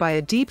followed by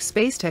a deep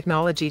space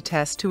technology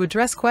test to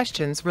address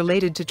questions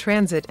related to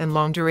transit and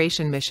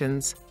long-duration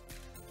missions.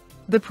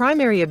 The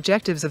primary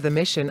objectives of the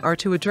mission are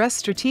to address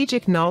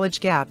strategic knowledge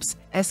gaps,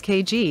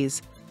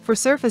 SKGs, for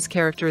surface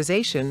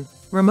characterization,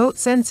 remote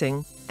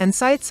sensing, and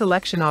site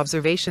selection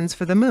observations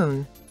for the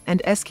Moon,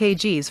 and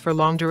SKGs for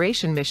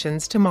long-duration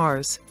missions to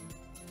Mars.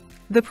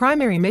 The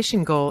primary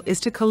mission goal is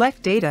to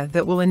collect data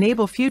that will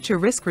enable future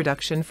risk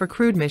reduction for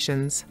crewed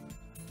missions.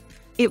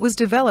 It was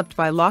developed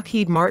by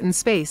Lockheed Martin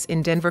Space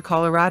in Denver,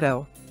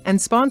 Colorado, and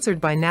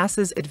sponsored by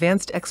NASA's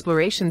Advanced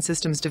Exploration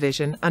Systems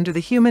Division under the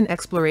Human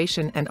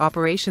Exploration and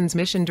Operations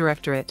Mission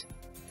Directorate.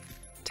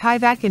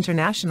 TIVAC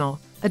International,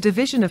 a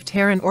division of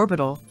Terran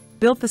Orbital,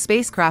 built the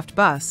spacecraft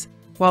bus,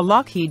 while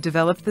Lockheed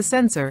developed the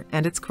sensor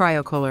and its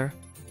cryocooler.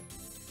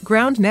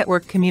 Ground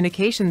network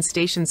communications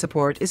station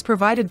support is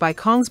provided by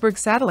Kongsberg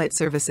Satellite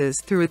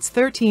Services through its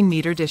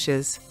 13-meter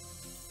dishes.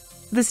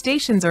 The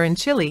stations are in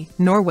Chile,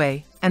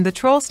 Norway, and the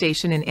Troll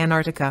Station in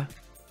Antarctica.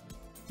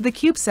 The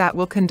Cubesat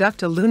will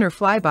conduct a lunar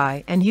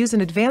flyby and use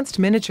an advanced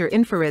miniature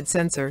infrared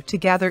sensor to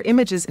gather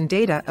images and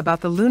data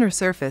about the lunar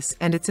surface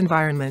and its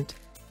environment.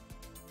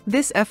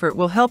 This effort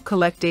will help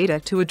collect data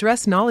to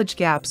address knowledge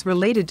gaps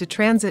related to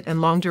transit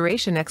and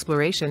long-duration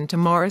exploration to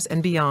Mars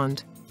and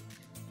beyond.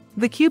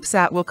 The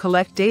Cubesat will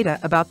collect data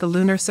about the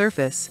lunar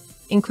surface,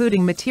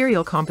 including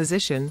material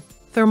composition,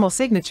 thermal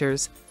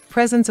signatures,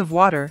 presence of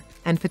water,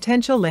 and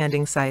potential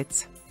landing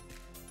sites.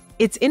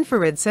 Its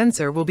infrared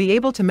sensor will be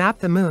able to map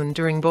the Moon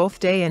during both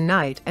day and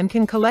night and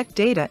can collect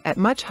data at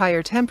much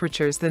higher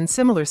temperatures than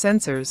similar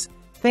sensors,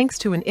 thanks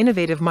to an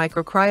innovative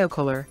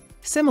microcryocooler,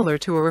 similar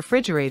to a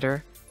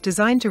refrigerator,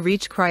 designed to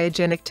reach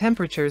cryogenic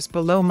temperatures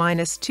below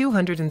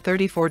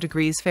 -234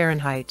 degrees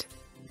Fahrenheit.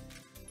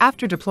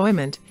 After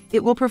deployment,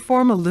 it will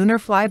perform a lunar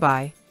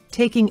flyby,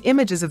 taking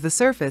images of the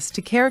surface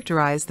to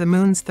characterize the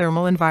Moon's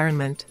thermal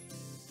environment.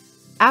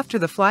 After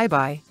the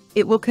flyby,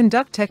 it will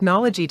conduct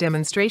technology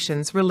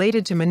demonstrations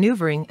related to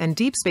maneuvering and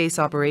deep space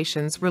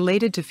operations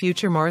related to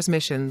future Mars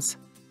missions.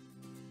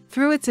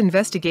 Through its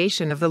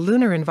investigation of the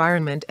lunar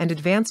environment and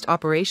advanced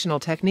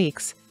operational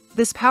techniques,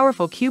 this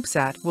powerful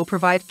Cubesat will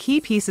provide key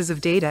pieces of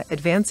data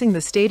advancing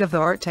the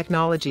state-of-the-art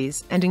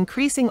technologies and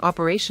increasing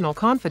operational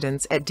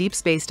confidence at deep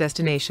space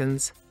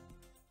destinations.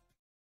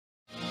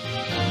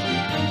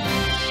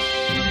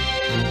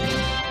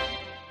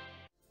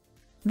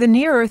 The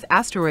Near-Earth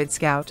Asteroid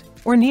Scout,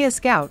 or NEA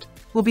Scout,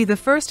 will be the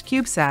first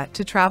Cubesat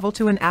to travel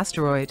to an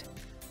asteroid.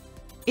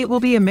 It will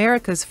be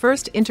America's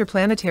first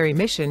interplanetary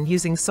mission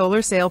using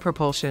solar sail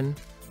propulsion.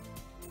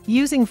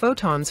 Using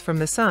photons from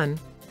the Sun,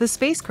 the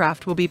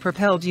spacecraft will be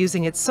propelled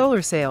using its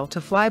solar sail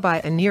to fly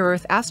by a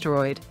near-Earth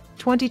asteroid,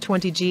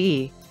 2020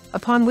 GE,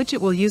 upon which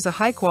it will use a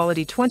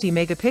high-quality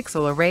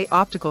 20-megapixel array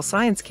optical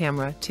science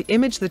camera to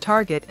image the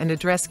target and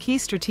address key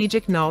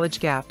strategic knowledge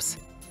gaps.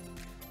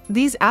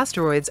 These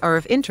asteroids are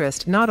of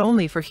interest not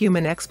only for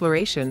human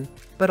exploration,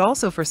 but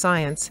also for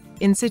science,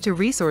 in situ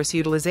resource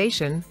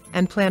utilization,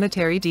 and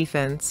planetary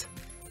defense.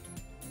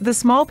 The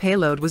small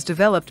payload was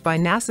developed by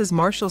NASA's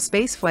Marshall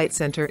Space Flight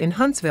Center in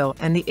Huntsville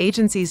and the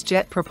agency's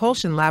Jet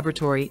Propulsion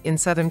Laboratory in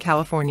Southern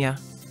California.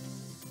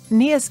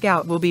 NEA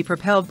Scout will be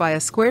propelled by a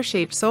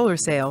square-shaped solar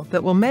sail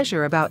that will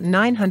measure about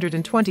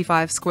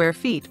 925 square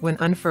feet when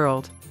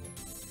unfurled.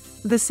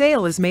 The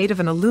sail is made of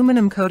an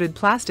aluminum-coated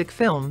plastic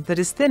film that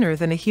is thinner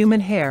than a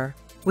human hair,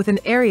 with an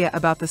area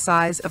about the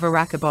size of a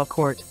racquetball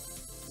court.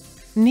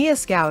 NEA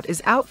Scout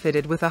is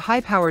outfitted with a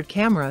high-powered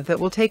camera that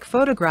will take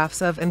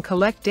photographs of and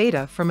collect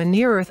data from a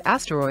near-Earth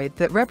asteroid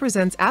that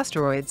represents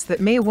asteroids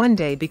that may one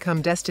day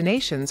become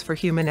destinations for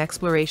human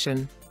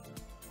exploration.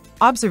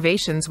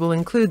 Observations will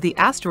include the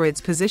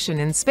asteroid's position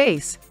in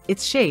space,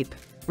 its shape,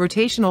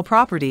 rotational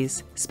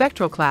properties,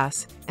 spectral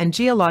class, and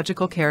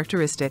geological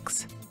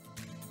characteristics.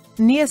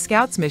 NEA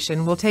Scout's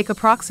mission will take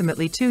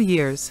approximately 2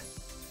 years.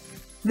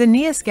 The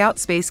NEA Scout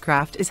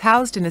spacecraft is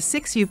housed in a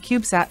 6U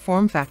Cubesat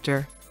form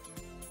factor.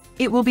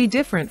 It will be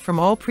different from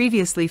all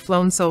previously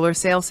flown solar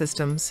sail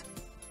systems.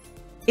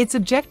 Its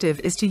objective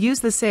is to use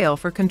the sail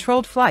for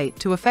controlled flight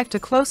to effect a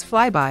close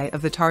flyby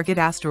of the target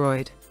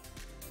asteroid.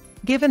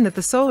 Given that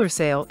the solar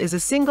sail is a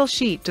single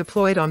sheet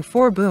deployed on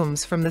 4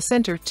 booms from the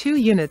center 2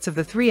 units of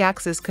the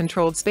 3-axis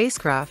controlled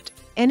spacecraft,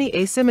 any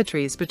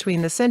asymmetries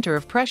between the center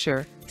of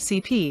pressure,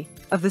 CP,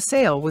 of the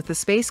sail with the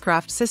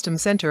spacecraft system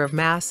center of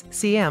mass,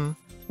 CM,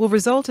 will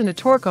result in a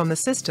torque on the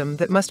system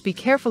that must be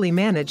carefully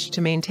managed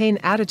to maintain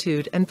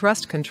attitude and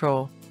thrust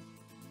control.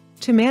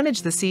 To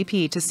manage the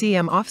CP to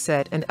CM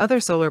offset and other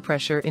solar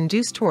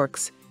pressure-induced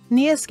torques,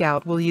 NEA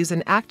Scout will use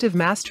an active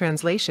mass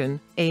translation,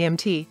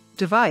 AMT,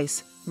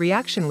 device,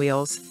 reaction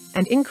wheels,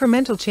 and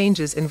incremental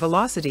changes in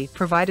velocity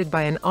provided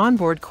by an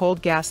onboard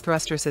cold gas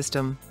thruster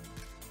system.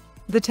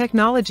 The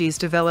technologies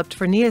developed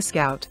for NEA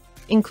Scout,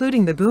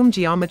 including the boom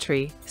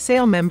geometry,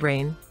 sail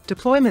membrane,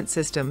 deployment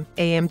system,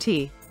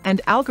 AMT, and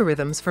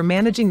algorithms for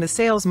managing the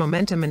sail's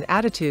momentum and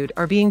attitude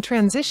are being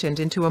transitioned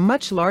into a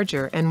much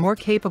larger and more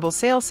capable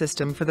sail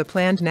system for the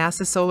planned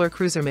NASA Solar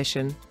Cruiser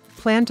mission,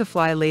 planned to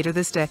fly later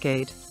this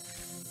decade.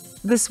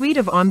 The suite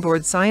of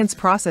onboard science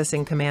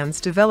processing commands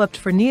developed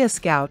for NEA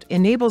Scout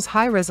enables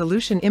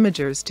high-resolution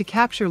imagers to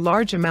capture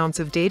large amounts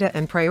of data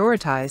and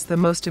prioritize the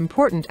most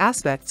important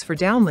aspects for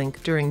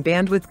downlink during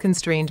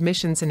bandwidth-constrained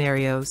mission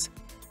scenarios.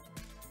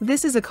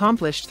 This is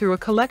accomplished through a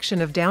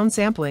collection of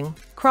downsampling,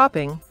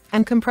 cropping,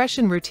 and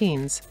compression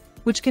routines,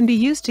 which can be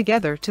used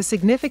together to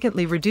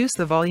significantly reduce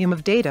the volume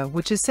of data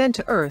which is sent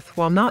to Earth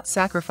while not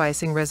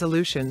sacrificing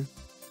resolution.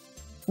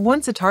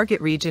 Once a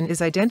target region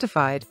is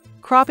identified,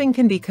 cropping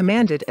can be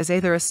commanded as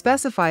either a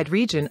specified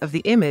region of the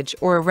image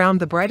or around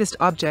the brightest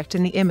object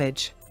in the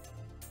image.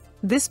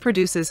 This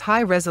produces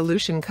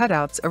high-resolution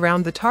cutouts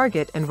around the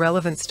target and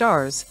relevant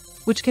stars,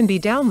 which can be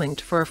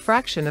downlinked for a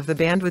fraction of the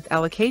bandwidth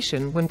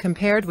allocation when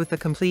compared with the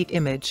complete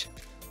image.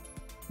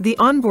 The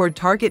onboard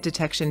target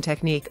detection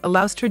technique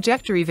allows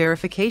trajectory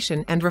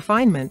verification and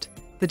refinement,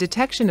 the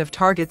detection of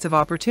targets of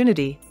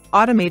opportunity,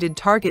 automated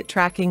target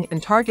tracking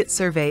and target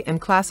survey and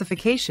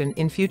classification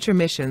in future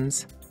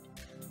missions.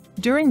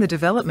 During the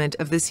development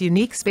of this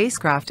unique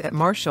spacecraft at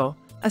Marshall,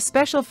 a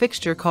special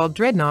fixture called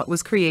Dreadnought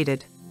was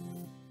created.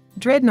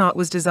 Dreadnought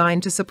was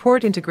designed to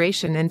support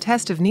integration and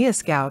test of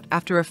newscasts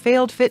after a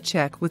failed fit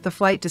check with the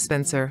flight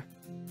dispenser.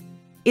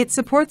 It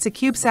supports a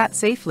Cubesat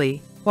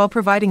safely, while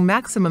providing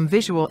maximum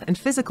visual and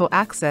physical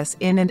access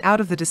in and out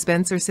of the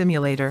dispenser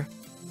simulator.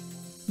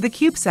 The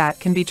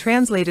Cubesat can be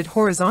translated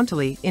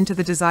horizontally into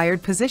the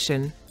desired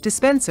position,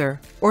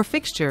 dispenser, or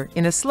fixture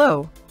in a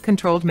slow,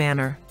 controlled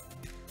manner.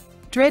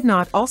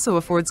 Dreadnought also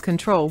affords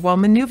control while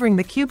maneuvering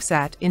the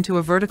Cubesat into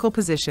a vertical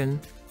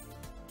position.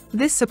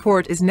 This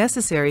support is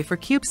necessary for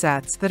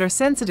Cubesats that are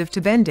sensitive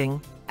to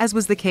bending, as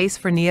was the case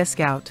for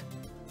newscasts.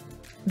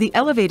 The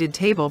elevated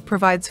table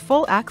provides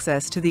full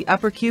access to the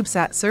upper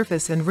Cubesat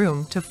surface and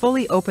room to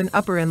fully open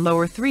upper and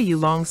lower 3U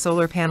long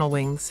solar panel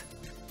wings.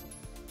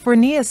 For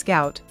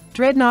newscasts,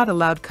 Dreadnought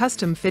allowed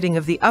custom fitting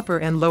of the upper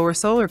and lower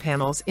solar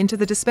panels into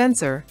the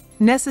dispenser,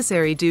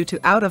 necessary due to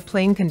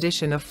out-of-plane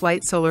condition of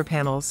flight solar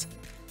panels.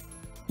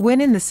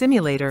 When in the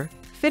simulator,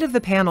 fit of the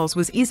panels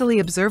was easily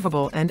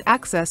observable and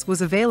access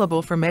was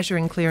available for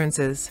measuring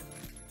clearances.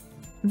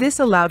 This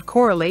allowed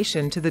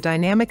correlation to the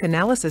dynamic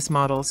analysis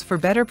models for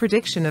better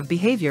prediction of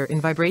behavior in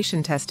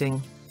vibration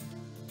testing.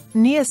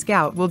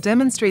 newscasts will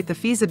demonstrate the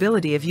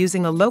feasibility of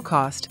using a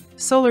low-cost,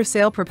 solar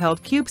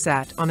sail-propelled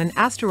Cubesat on an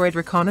asteroid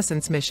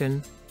reconnaissance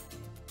mission.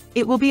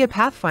 It will be a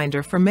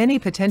pathfinder for many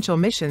potential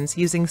missions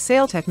using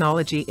sail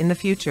technology in the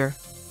future.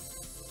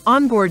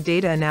 Onboard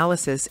data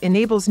analysis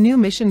enables new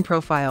mission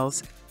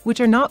profiles, which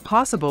are not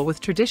possible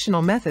with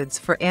traditional methods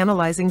for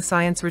analyzing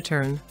science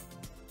return.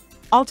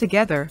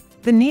 Altogether,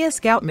 the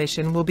newscasts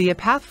mission will be a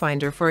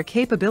pathfinder for a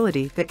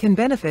capability that can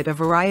benefit a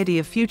variety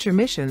of future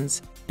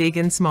missions, big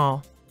and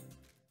small.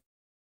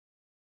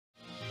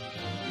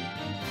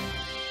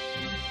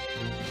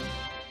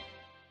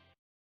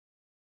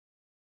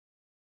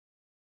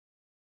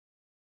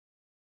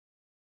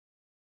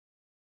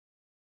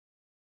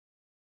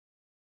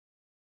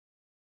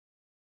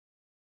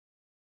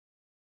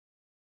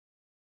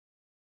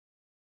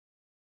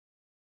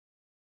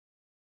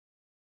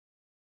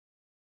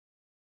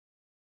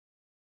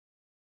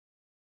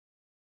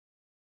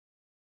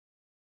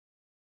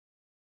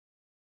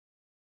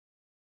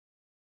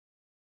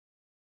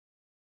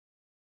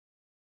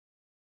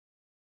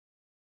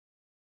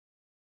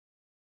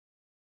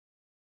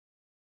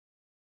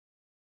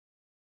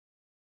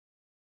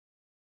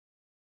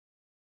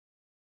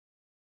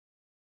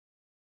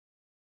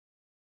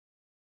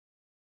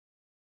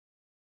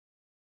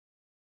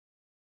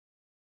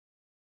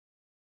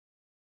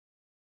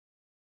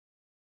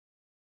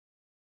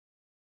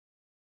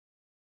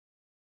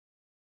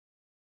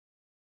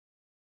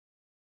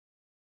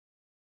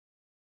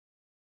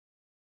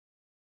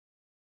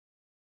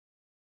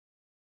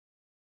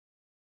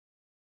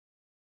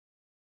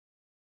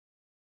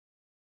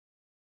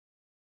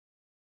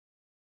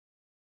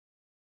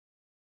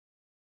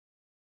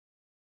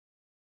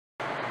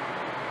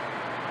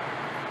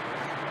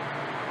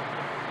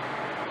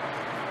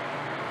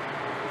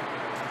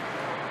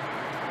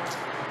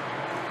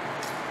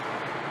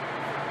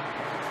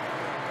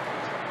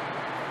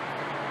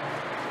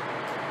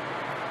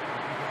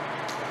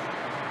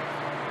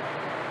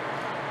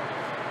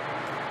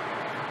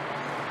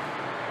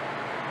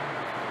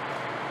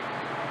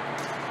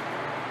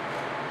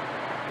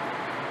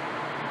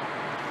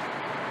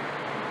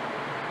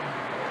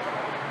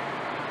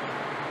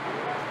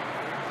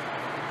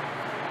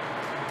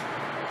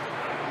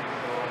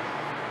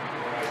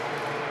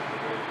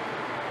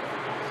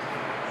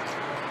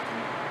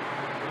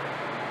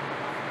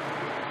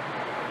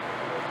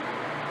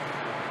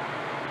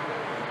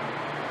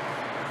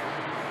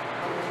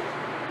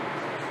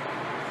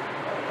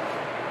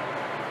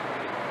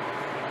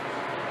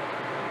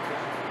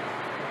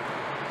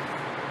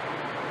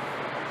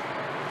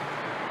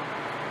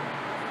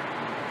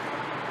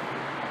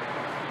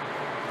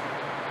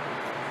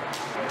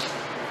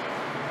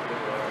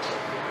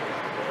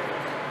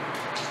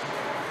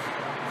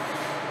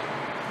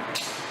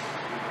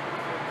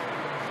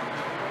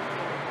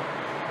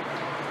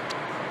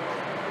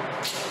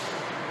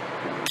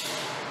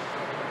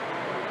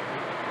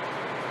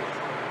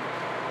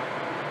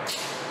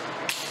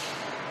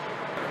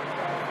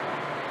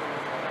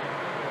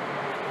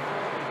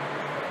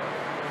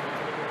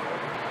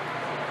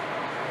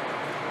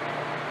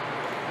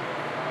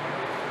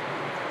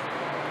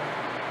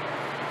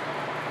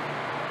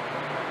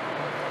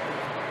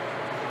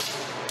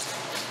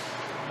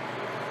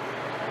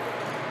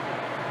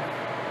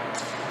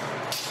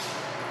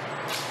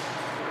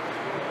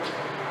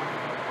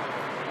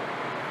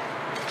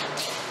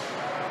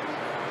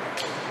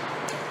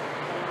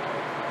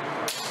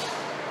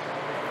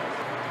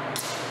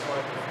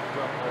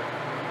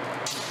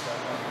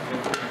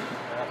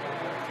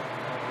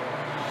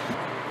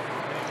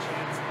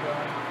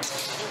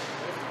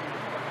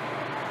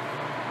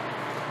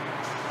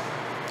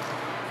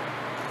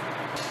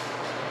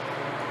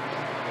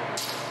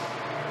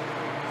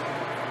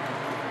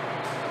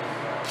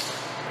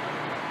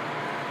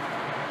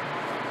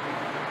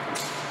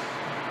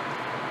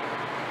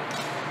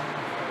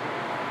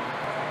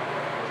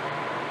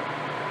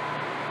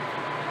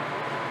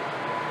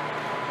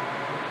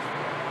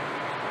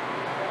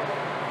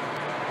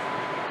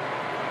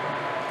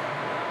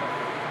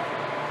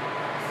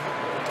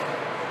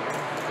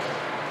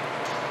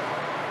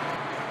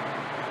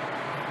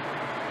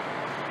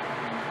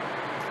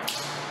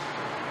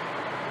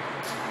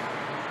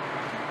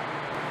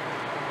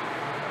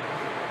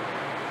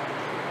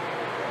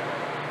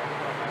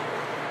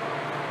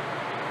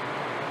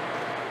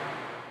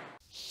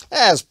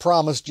 As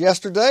promised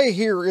yesterday,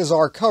 here is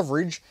our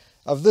coverage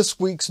of this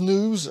week's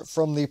news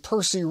from the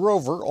Percy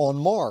rover on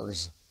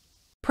Mars.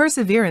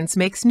 Perseverance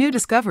makes new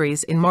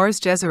discoveries in Mars'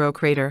 Jezero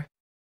crater.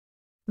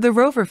 The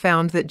rover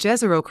found that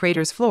Jezero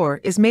crater's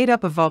floor is made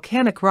up of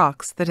volcanic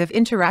rocks that have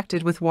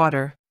interacted with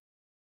water.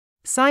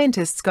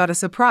 Scientists got a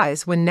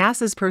surprise when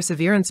NASA's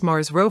Perseverance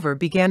Mars rover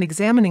began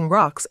examining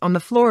rocks on the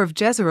floor of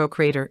Jezero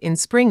crater in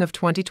spring of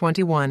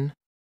 2021.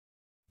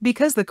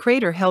 Because the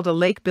crater held a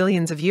lake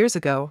billions of years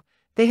ago,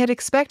 they had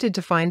expected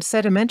to find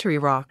sedimentary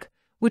rock,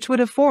 which would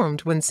have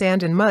formed when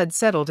sand and mud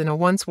settled in a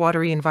once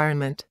watery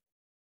environment.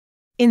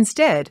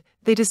 Instead,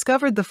 they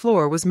discovered the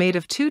floor was made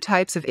of two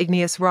types of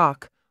igneous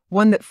rock,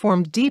 one that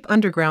formed deep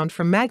underground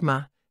from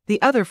magma,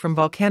 the other from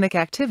volcanic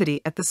activity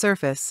at the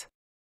surface.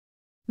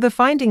 The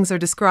findings are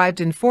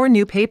described in 4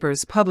 new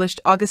papers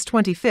published August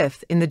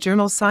 25 in the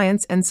journals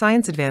Science and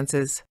Science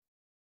Advances.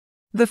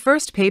 The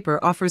first paper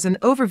offers an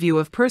overview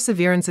of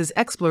Perseverance's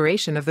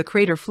exploration of the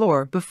crater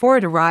floor before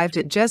it arrived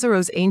at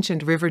Jezero's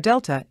ancient river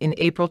delta in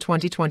April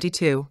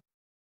 2022.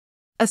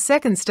 A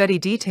second study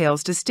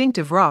details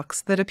distinctive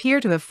rocks that appear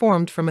to have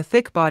formed from a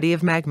thick body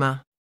of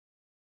magma.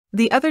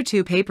 The other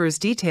 2 papers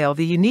detail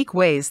the unique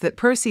ways that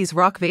Percy's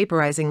rock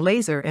vaporizing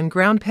laser and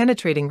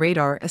ground-penetrating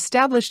radar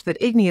established that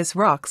igneous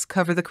rocks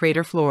cover the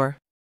crater floor.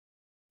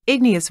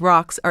 Igneous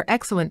rocks are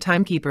excellent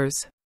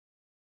timekeepers.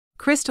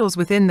 Crystals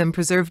within them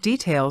preserve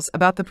details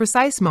about the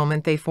precise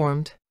moment they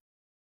formed.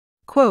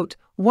 Quote,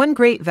 "One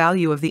great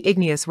value of the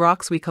igneous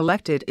rocks we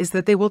collected is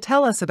that they will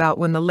tell us about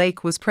when the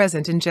lake was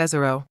present in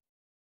Jezero.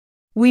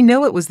 We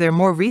know it was there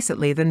more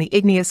recently than the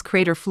igneous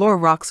crater floor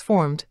rocks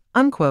formed,"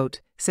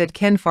 unquote, said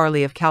Ken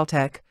Farley of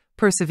Caltech,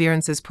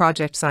 Perseverance's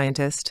project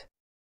scientist.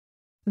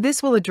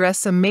 This will address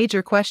some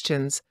major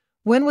questions.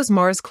 When was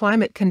Mars'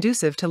 climate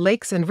conducive to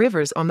lakes and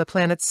rivers on the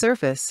planet's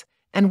surface,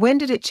 and when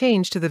did it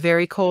change to the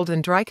very cold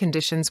and dry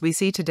conditions we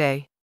see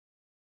today?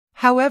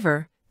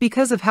 However,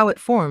 because of how it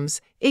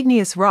forms,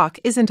 igneous rock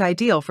isn't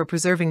ideal for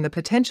preserving the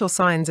potential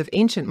signs of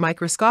ancient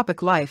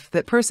microscopic life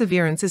that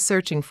Perseverance is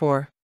searching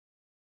for.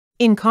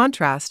 In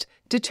contrast,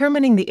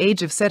 determining the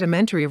age of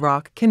sedimentary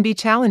rock can be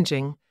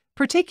challenging,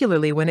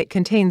 particularly when it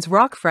contains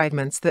rock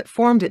fragments that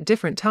formed at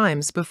different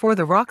times before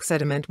the rock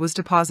sediment was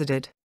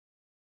deposited.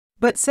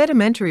 But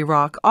sedimentary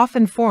rock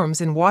often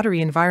forms in watery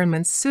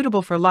environments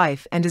suitable for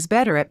life and is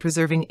better at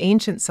preserving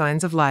ancient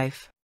signs of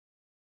life.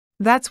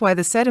 That's why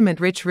the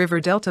sediment-rich river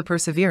delta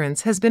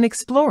Perseverance has been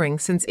exploring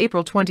since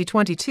April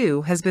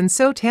 2022 has been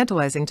so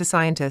tantalizing to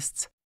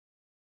scientists.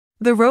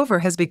 The rover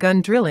has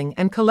begun drilling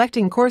and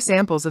collecting core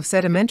samples of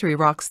sedimentary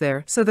rocks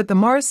there so that the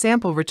Mars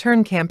Sample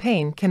Return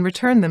Campaign can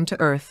return them to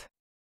Earth.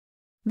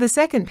 The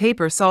second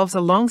paper solves a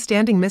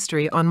long-standing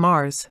mystery on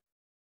Mars.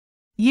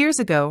 Years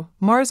ago,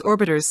 Mars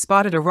orbiters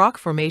spotted a rock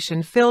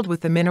formation filled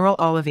with the mineral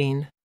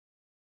olivine.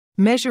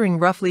 Measuring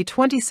roughly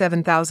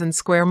 27,000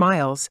 square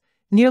miles,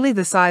 nearly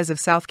the size of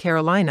South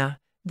Carolina,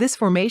 this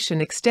formation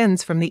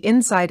extends from the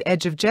inside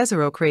edge of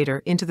Jezero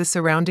crater into the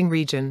surrounding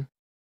region.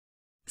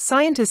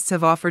 Scientists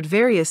have offered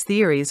various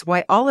theories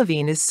why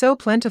olivine is so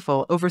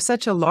plentiful over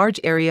such a large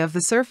area of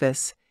the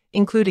surface,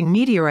 including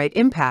meteorite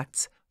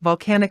impacts,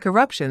 volcanic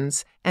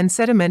eruptions, and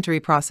sedimentary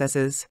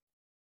processes.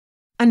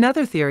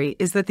 Another theory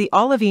is that the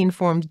olivine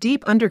formed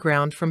deep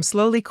underground from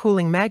slowly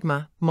cooling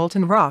magma,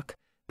 molten rock,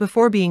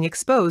 before being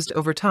exposed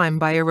over time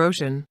by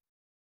erosion.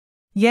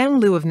 Yang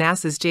Liu of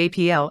NASA's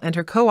JPL and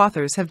her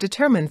co-authors have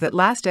determined that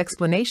last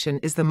explanation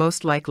is the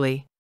most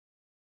likely.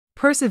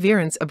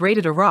 Perseverance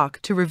abraded a rock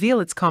to reveal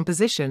its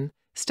composition.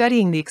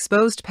 Studying the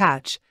exposed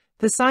patch,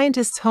 the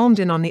scientists homed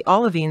in on the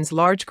olivine's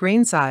large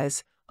grain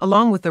size,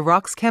 along with the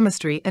rock's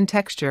chemistry and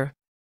texture.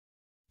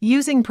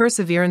 Using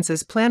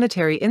Perseverance's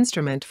planetary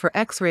instrument for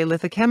X-ray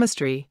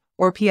lithochemistry,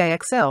 or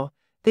PIXL,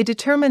 they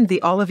determined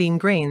the olivine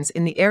grains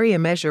in the area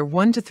measure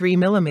 1 to 3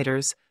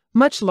 millimeters,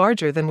 much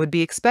larger than would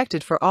be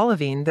expected for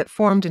olivine that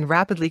formed in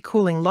rapidly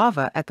cooling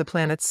lava at the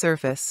planet's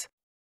surface.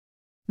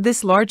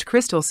 This large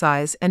crystal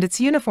size and its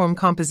uniform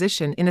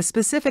composition in a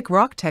specific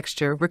rock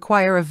texture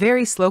require a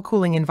very slow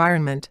cooling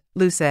environment,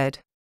 Liu said.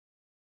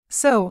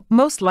 So,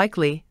 most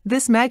likely,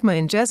 this magma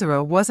in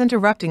Jezero wasn't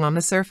erupting on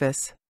the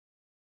surface.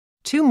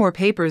 2 more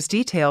papers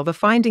detail the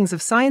findings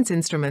of science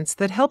instruments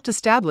that helped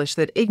establish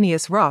that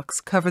igneous rocks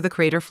cover the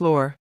crater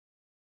floor.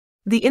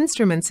 The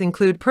instruments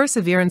include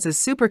Perseverance's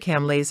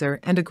SuperCam laser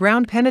and a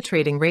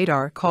ground-penetrating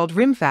radar called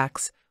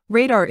RIMFAX,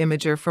 radar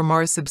imager for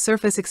Mars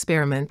subsurface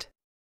experiment.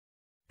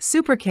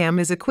 SuperCam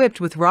is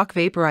equipped with rock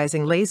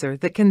vaporizing laser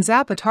that can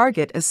zap a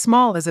target as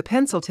small as a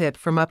pencil tip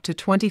from up to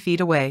 20 feet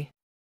away.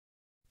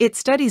 It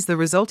studies the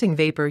resulting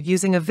vapor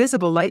using a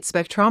visible light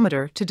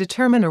spectrometer to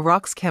determine a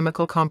rock's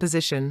chemical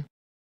composition.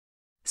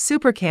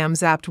 SuperCam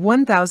zapped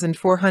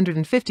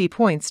 1,450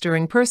 points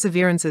during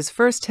Perseverance's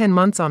first 10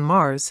 months on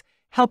Mars,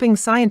 helping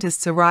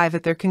scientists arrive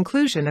at their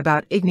conclusion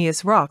about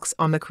igneous rocks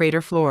on the crater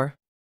floor.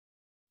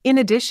 In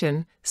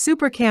addition,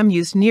 SuperCam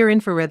used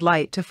near-infrared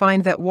light to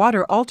find that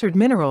water altered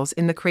minerals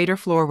in the crater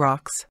floor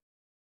rocks.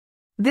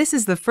 This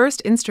is the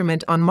first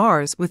instrument on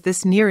Mars with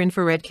this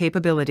near-infrared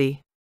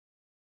capability.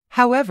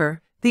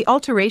 However, The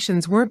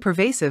alterations weren't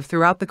pervasive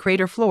throughout the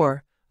crater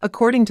floor,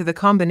 according to the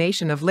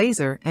combination of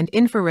laser and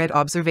infrared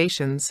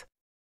observations.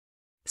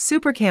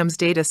 SuperCam's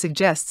data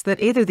suggests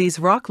that either these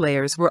rock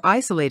layers were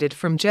isolated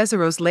from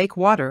Jezero's lake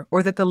water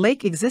or that the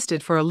lake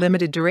existed for a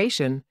limited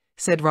duration,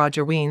 said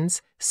Roger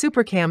Wiens,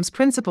 SuperCam's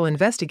principal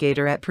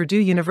investigator at Purdue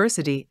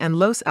University and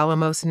Los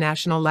Alamos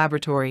National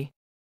Laboratory.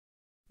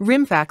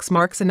 RIMFAX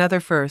marks another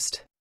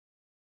first.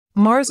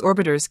 Mars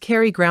orbiters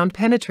carry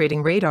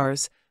ground-penetrating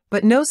radars,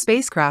 but no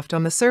spacecraft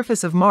on the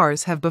surface of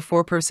Mars have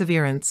before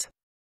Perseverance.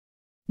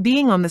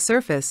 Being on the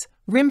surface,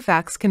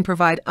 RIMFAX can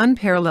provide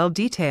unparalleled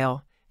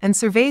detail, and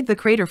surveyed the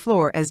crater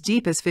floor as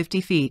deep as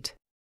 50 feet.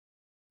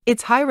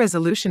 Its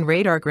high-resolution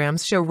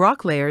radargrams show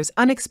rock layers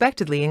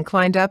unexpectedly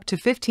inclined up to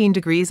 15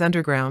 degrees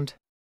underground.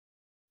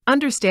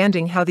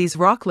 Understanding how these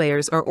rock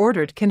layers are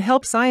ordered can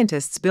help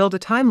scientists build a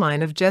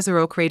timeline of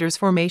Jezero crater's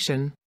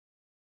formation.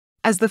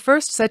 As the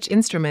first such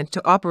instrument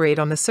to operate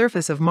on the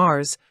surface of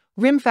Mars,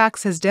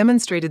 RIMFAX has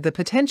demonstrated the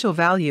potential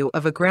value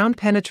of a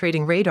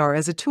ground-penetrating radar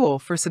as a tool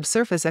for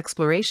subsurface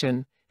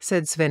exploration,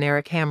 said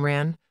Sven-Erik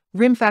Hamran,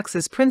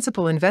 RIMFAX's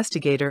principal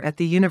investigator at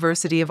the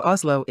University of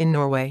Oslo in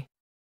Norway.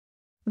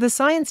 The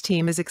science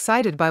team is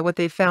excited by what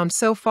they've found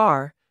so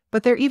far,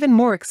 but they're even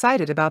more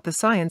excited about the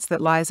science that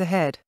lies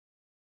ahead.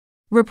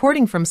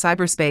 Reporting from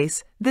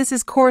cyberspace, this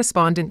is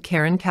correspondent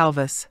Karen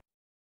Calvis.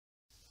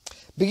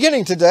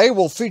 Beginning today,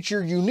 we'll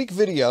feature unique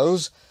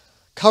videos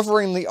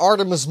covering the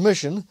Artemis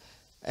mission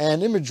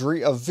and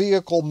imagery of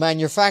vehicle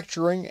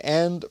manufacturing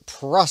and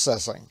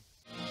processing.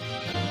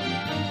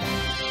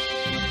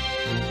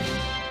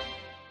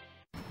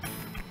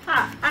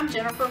 Hi, I'm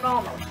Jennifer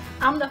Vollmer.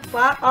 I'm the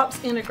Flight Ops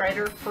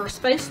Integrator for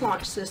Space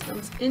Launch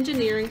Systems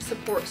Engineering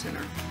Support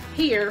Center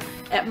here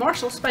at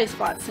Marshall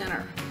Spaceflight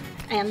Center.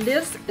 And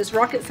this is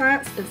Rocket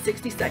Science in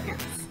 60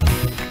 Seconds.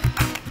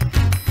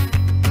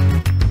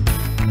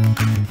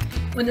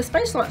 When the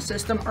Space Launch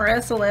System, or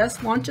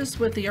SLS, launches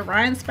with the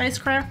Orion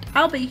spacecraft,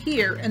 I'll be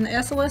here in the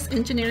SLS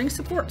Engineering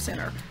Support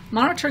Center,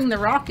 monitoring the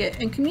rocket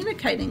and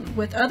communicating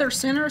with other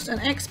centers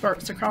and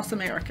experts across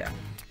America.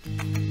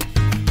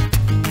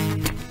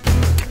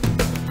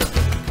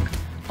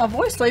 A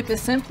voice loop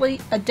is simply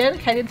a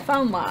dedicated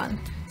phone line,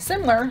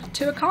 similar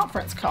to a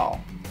conference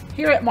call.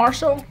 Here at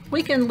Marshall,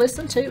 we can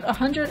listen to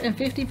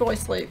 150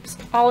 voice loops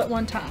all at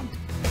one time.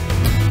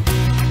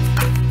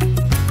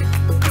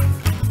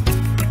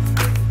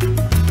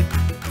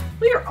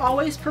 We are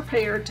always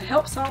prepared to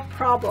help solve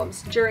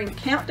problems during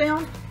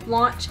countdown,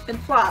 launch, and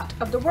flight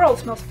of the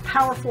world's most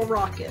powerful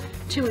rocket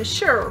to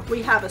ensure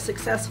we have a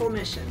successful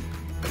mission.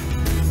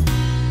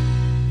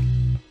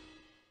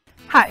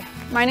 Hi,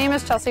 my name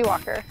is Chelsea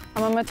Walker.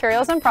 I'm a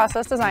Materials and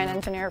Process Design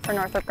Engineer for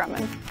Northrop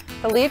Grumman,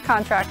 the lead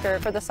contractor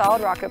for the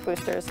solid rocket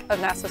boosters of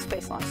NASA's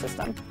Space Launch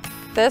System.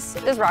 This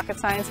is Rocket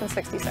Science in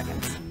 60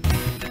 Seconds.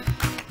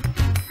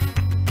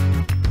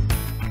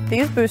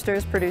 These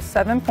boosters produce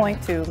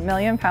 7.2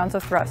 million pounds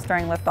of thrust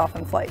during liftoff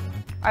and flight.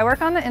 I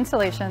work on the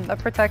insulation that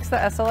protects the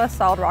SLS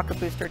solid rocket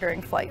booster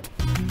during flight.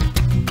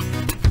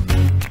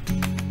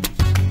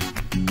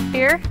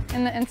 Here,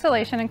 in the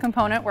Insulation and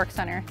Component Work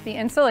Center, the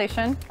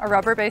insulation, a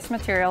rubber-based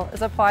material,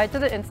 is applied to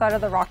the inside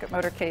of the rocket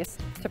motor case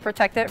to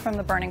protect it from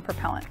the burning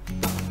propellant.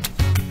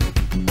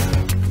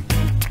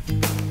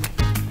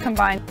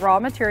 Combine raw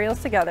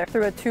materials together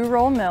through a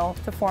 2-roll mill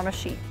to form a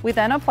sheet. We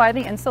then apply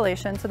the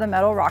insulation to the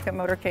metal rocket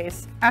motor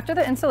case. After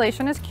the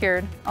insulation is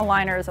cured, a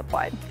liner is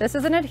applied. This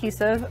is an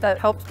adhesive that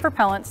helps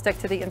propellant stick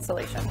to the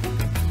insulation.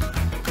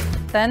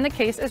 Then the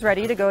case is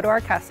ready to go to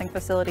our casting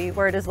facility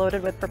where it is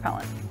loaded with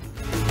propellant.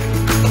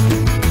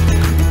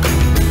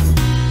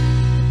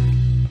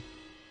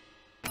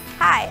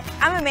 Hi,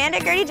 I'm Amanda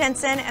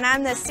Gertie-Jensen, and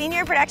I'm the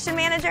Senior Production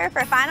Manager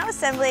for Final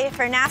Assembly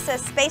for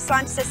NASA's Space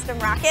Launch System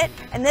rocket,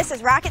 and this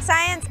is Rocket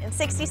Science in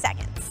 60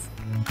 Seconds.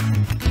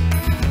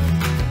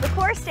 The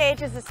core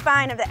stage is the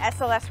spine of the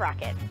SLS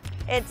rocket.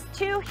 Its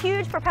 2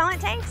 huge propellant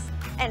tanks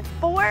and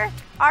 4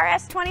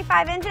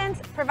 RS-25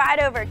 engines provide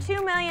over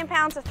 2 million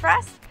pounds of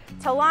thrust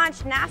to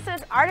launch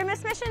NASA's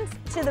Artemis missions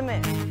to the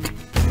moon.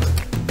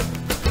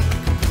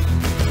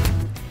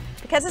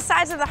 Because of the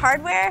size of the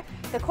hardware,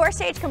 the core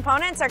stage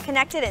components are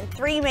connected in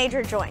 3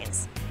 major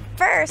joints.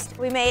 First,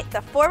 we made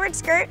the forward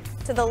skirt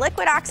to the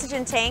liquid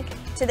oxygen tank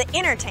to the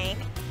inner tank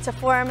to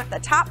form the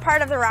top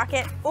part of the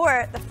rocket,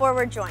 or the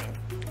forward join.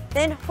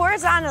 Then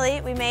horizontally,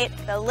 we made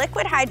the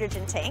liquid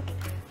hydrogen tank,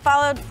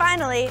 followed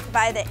finally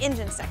by the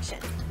engine section.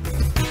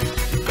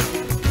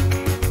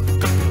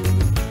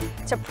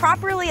 To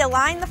properly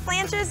align the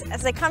flanges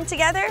as they come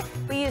together,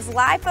 we use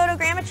live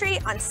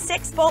photogrammetry on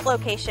 6 bolt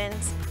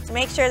locations to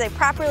make sure they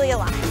properly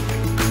align.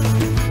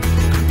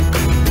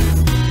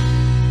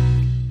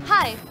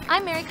 Hi,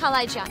 I'm Mary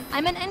Kalajian.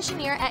 I'm an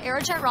engineer at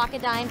Aerojet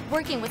Rocketdyne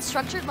working with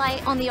Structured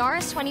Light on the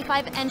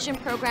RS-25 engine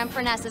program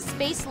for NASA's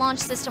Space Launch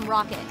System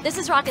rocket. This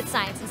is Rocket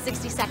Science in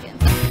 60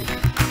 Seconds.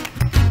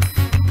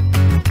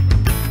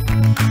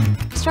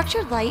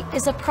 Structured light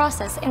is a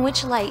process in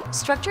which light,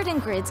 structured in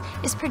grids,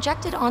 is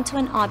projected onto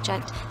an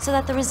object so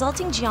that the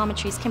resulting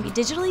geometries can be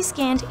digitally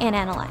scanned and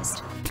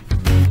analyzed.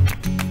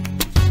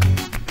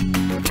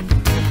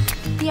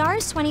 The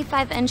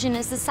RS-25 engine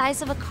is the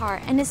size of a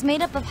car and is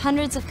made up of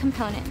hundreds of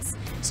components.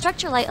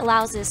 Structure Light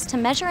allows us to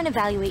measure and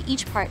evaluate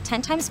each part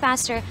 10 times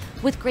faster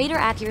with greater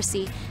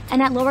accuracy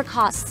and at lower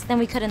costs than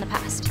we could in the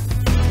past.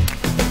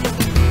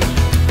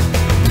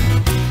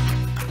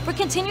 We're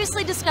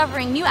continuously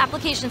discovering new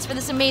applications for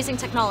this amazing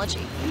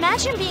technology.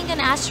 Imagine being an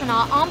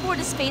astronaut on board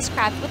a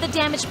spacecraft with a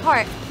damaged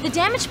part. The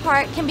damaged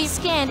part can be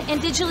scanned and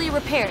digitally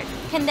repaired,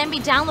 can then be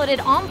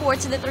downloaded on board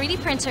to the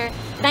 3D printer,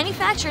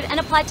 manufactured and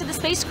applied to the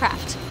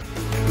spacecraft.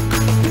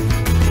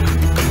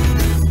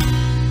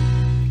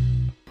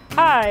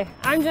 Hi,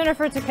 I'm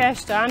Jennifer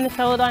Takeshita. I'm the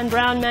Teledyne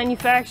Brown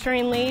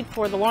manufacturing lead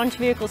for the Launch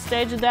Vehicle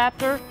Stage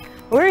Adapter.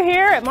 We're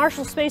here at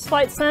Marshall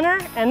Spaceflight Center,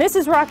 and this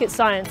is rocket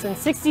science in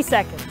 60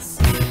 seconds.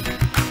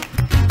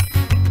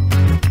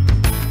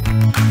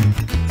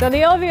 So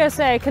the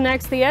LVSA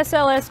connects the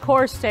SLS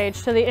core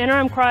stage to the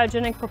interim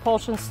cryogenic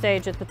propulsion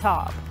stage at the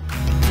top.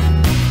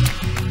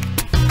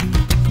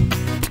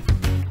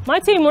 My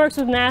team works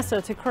with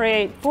NASA to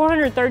create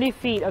 430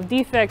 feet of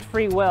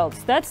defect-free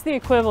welds. That's the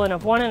equivalent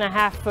of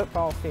 1.5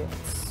 football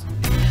fields.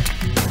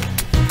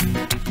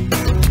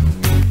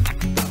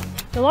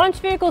 The launch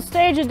vehicle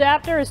stage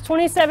adapter is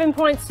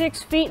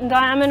 27.6 feet in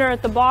diameter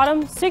at the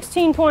bottom,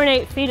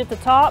 16.8 feet at the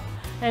top,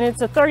 and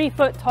it's a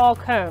 30-foot tall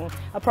cone,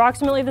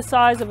 approximately the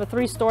size of a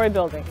 3-story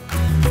building.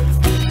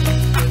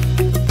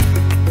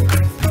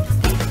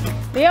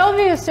 The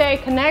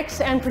LVSA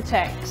connects and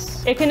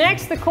protects. It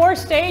connects the core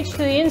stage to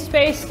the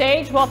in-space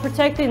stage while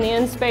protecting the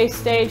in-space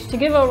stage to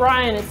give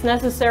Orion its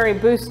necessary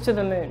boost to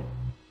the moon.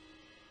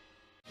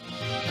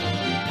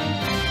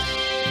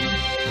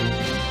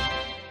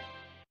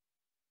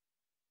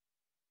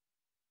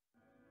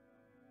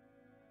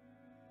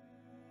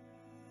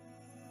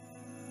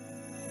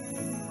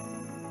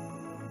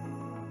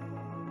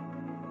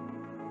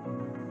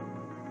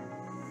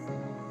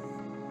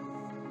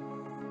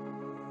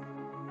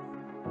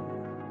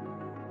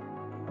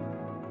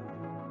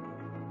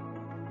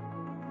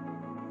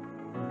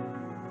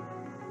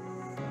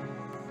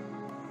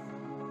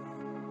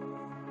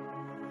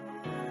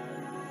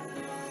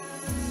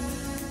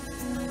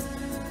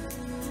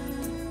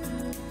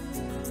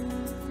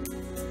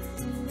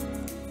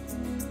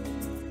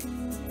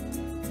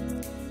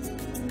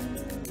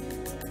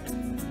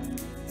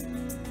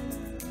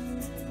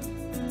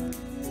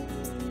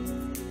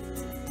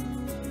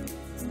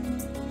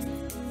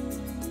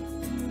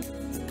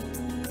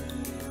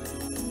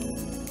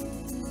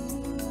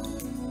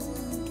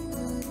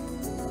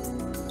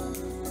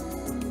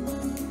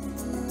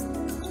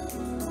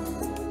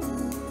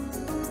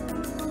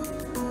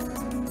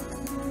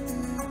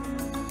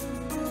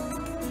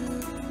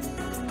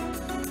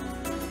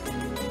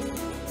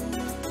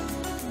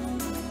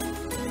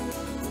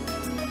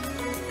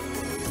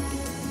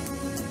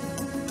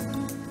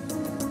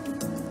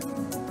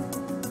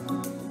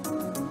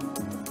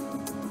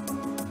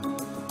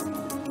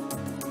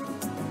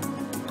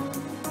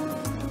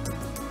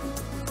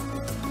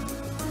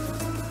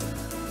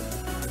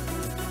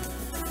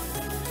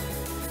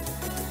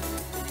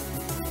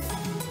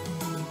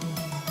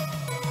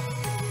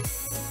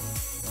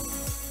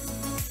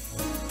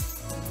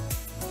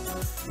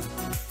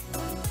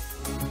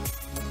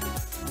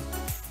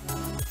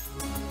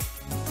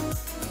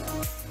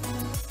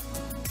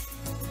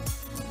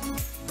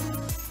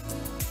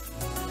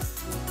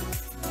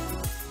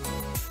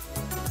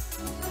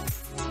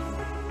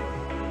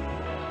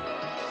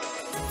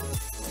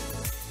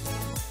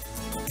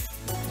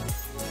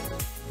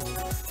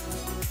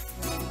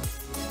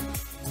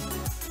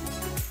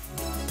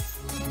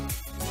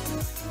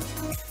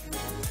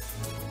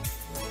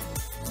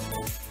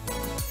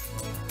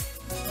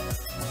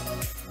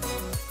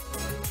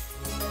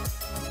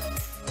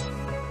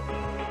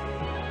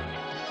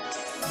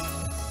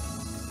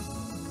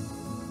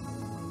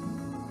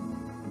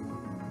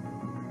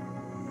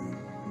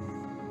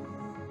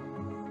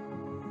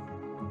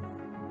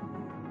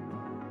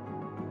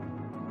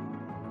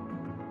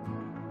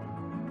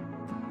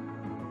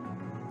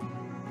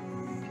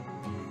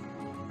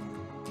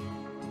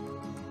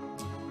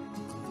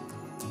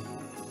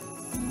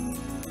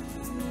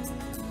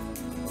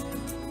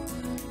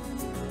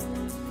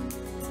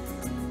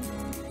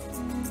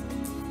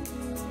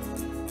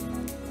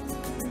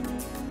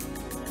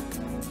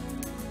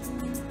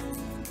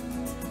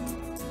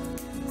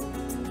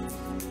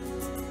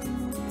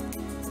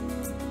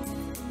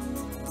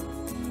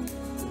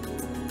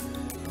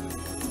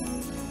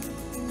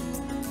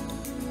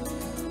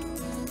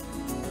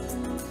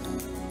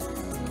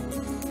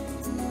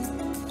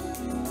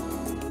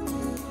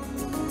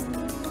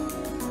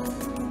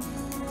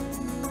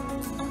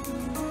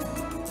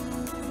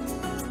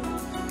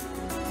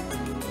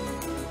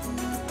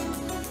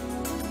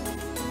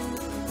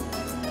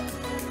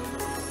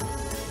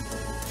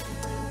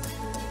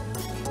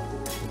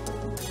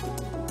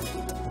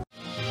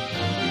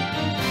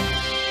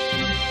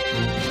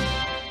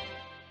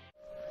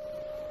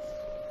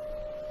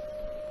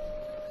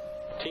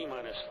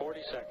 T-minus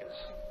 40 seconds.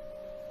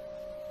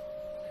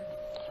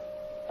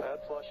 Pad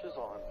flush is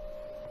on.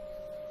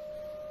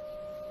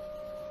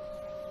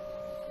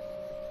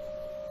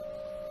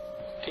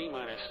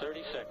 T-minus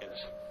 30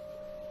 seconds.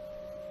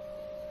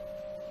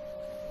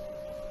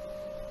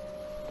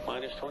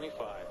 Minus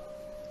 25.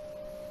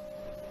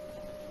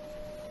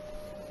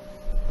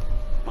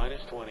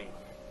 Minus 20.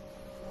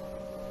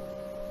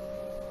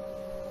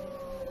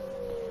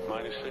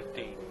 Minus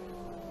 15.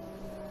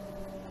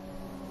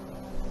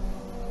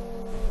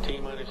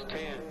 T-minus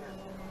 10,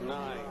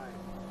 9,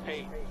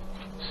 8,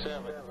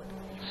 7,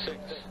 6,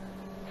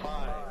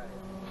 5,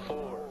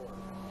 4,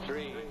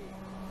 3,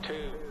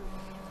 2,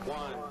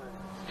 1,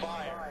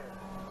 fire.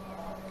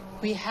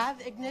 We have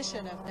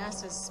ignition of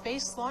NASA's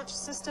Space Launch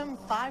System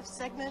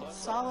 5-segment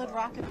solid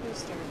rocket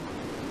booster.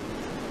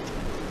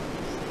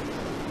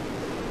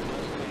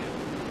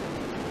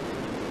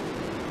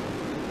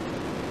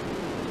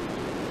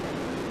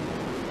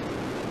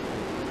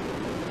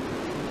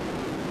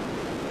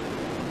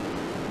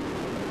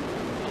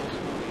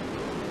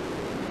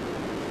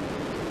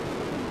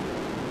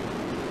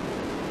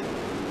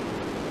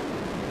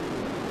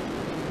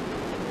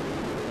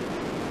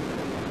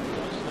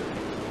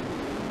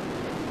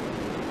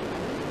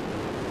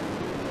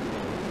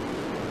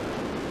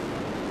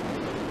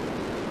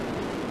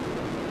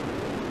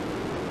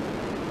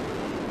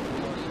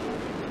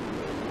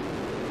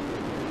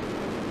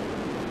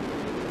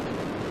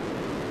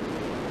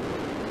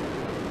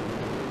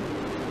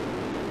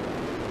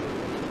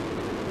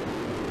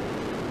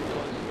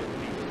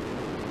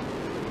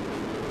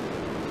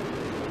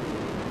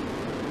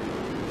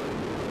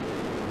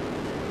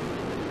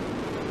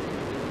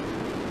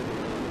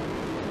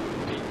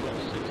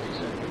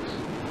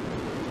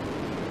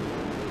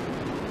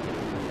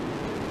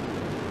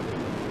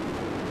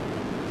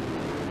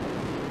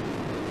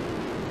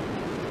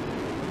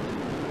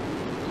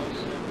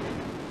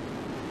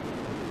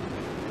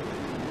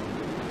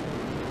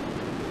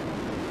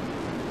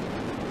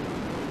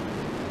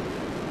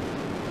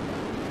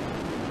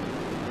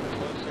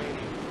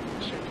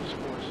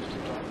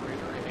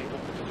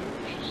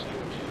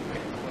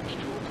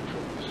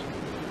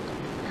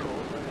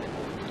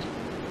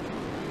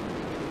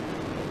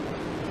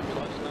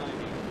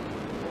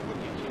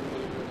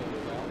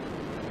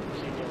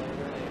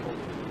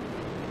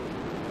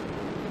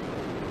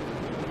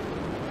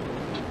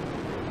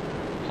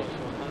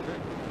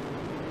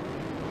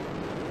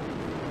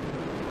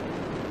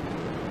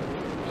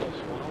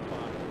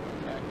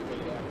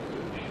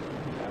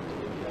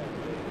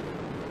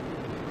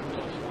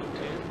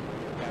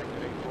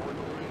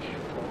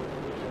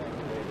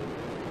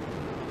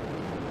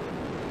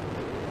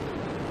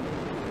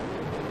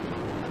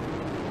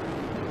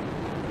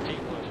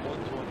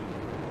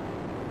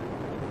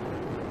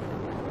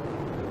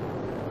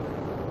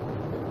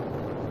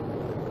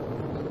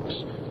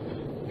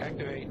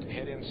 Activate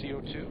head-in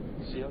CO2.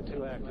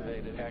 CO2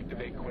 activated.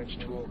 Activate quench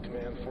tool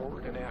command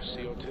forward and aft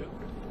CO2.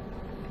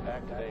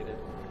 Activated.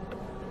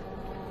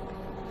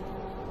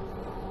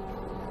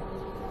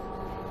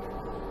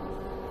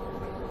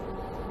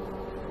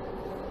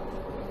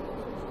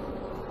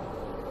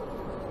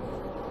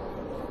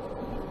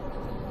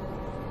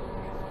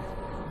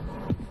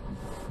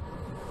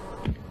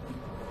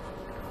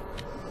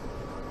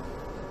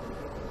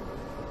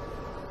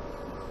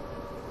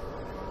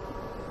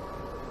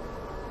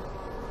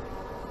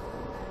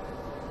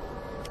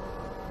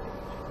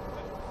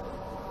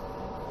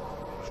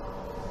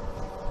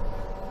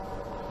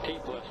 T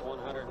plus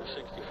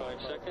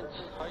 165 seconds.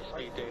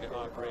 High-speed data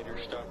operator,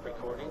 stop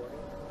recording.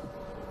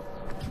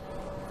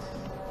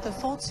 The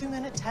full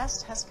 2-minute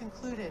test has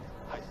concluded.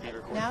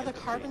 Now the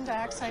carbon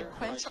dioxide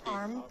quench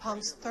arm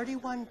pumps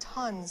 31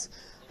 tons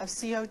of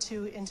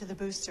CO2 into the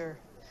booster.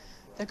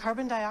 The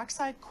carbon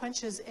dioxide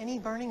quenches any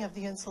burning of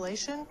the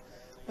insulation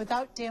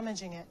without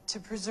damaging it to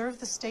preserve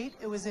the state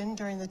it was in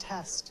during the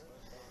test.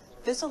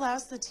 This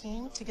allows the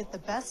team to get the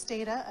best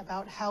data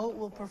about how it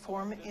will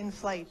perform in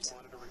flight.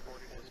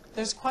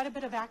 There's quite a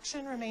bit of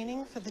action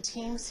remaining for the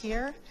teams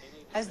here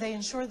as they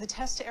ensure the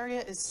test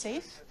area is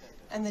safe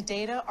and the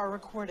data are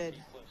recorded.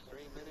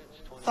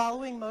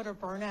 Following motor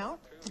burnout,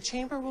 the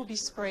chamber will be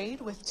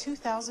sprayed with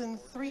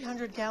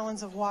 2,300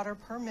 gallons of water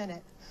per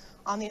minute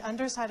on the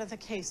underside of the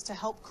case to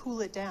help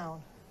cool it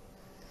down.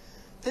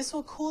 This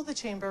will cool the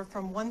chamber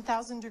from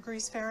 1,000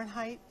 degrees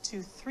Fahrenheit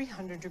to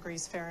 300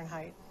 degrees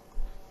Fahrenheit.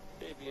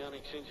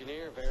 Avionics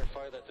engineer,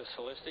 verify that the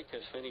Celestic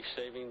has finished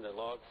saving the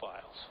log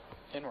files.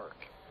 In work.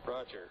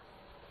 Roger.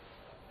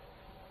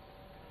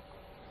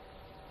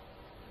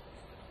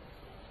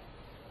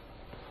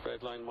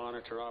 Redline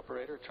monitor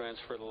operator,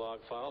 transfer the log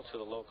file to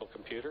the local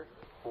computer.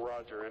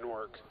 Roger, in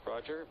work.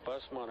 Roger.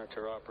 Bus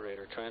monitor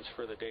operator,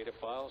 transfer the data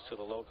files to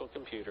the local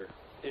computer.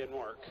 In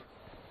work.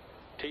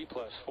 T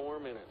plus 4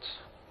 minutes.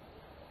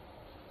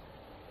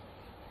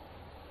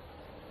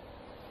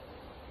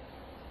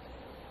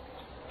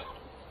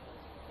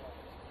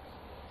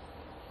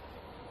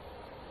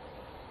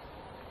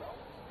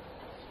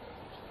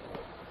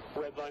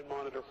 Redline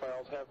monitor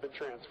files have been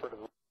transferred to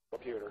the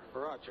computer.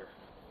 Roger.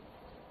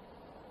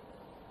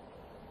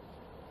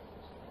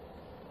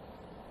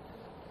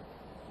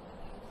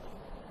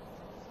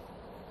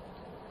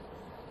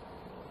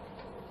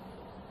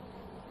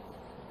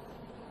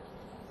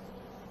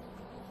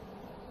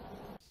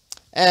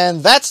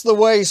 And that's the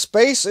way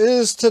space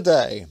is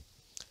today.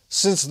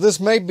 Since this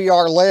may be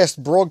our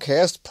last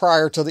broadcast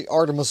prior to the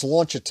Artemis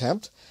launch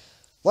attempt,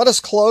 let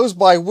us close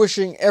by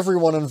wishing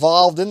everyone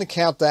involved in the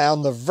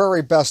countdown the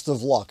very best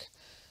of luck.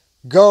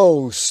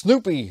 Go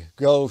Snoopy,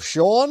 go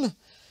Sean,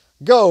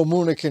 go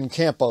Munikin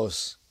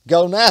Campos,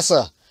 go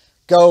NASA,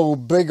 go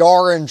Big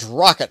Orange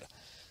Rocket,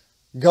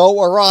 go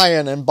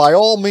Orion, and by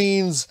all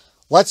means,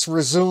 let's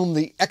resume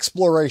the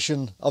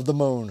exploration of the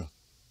moon.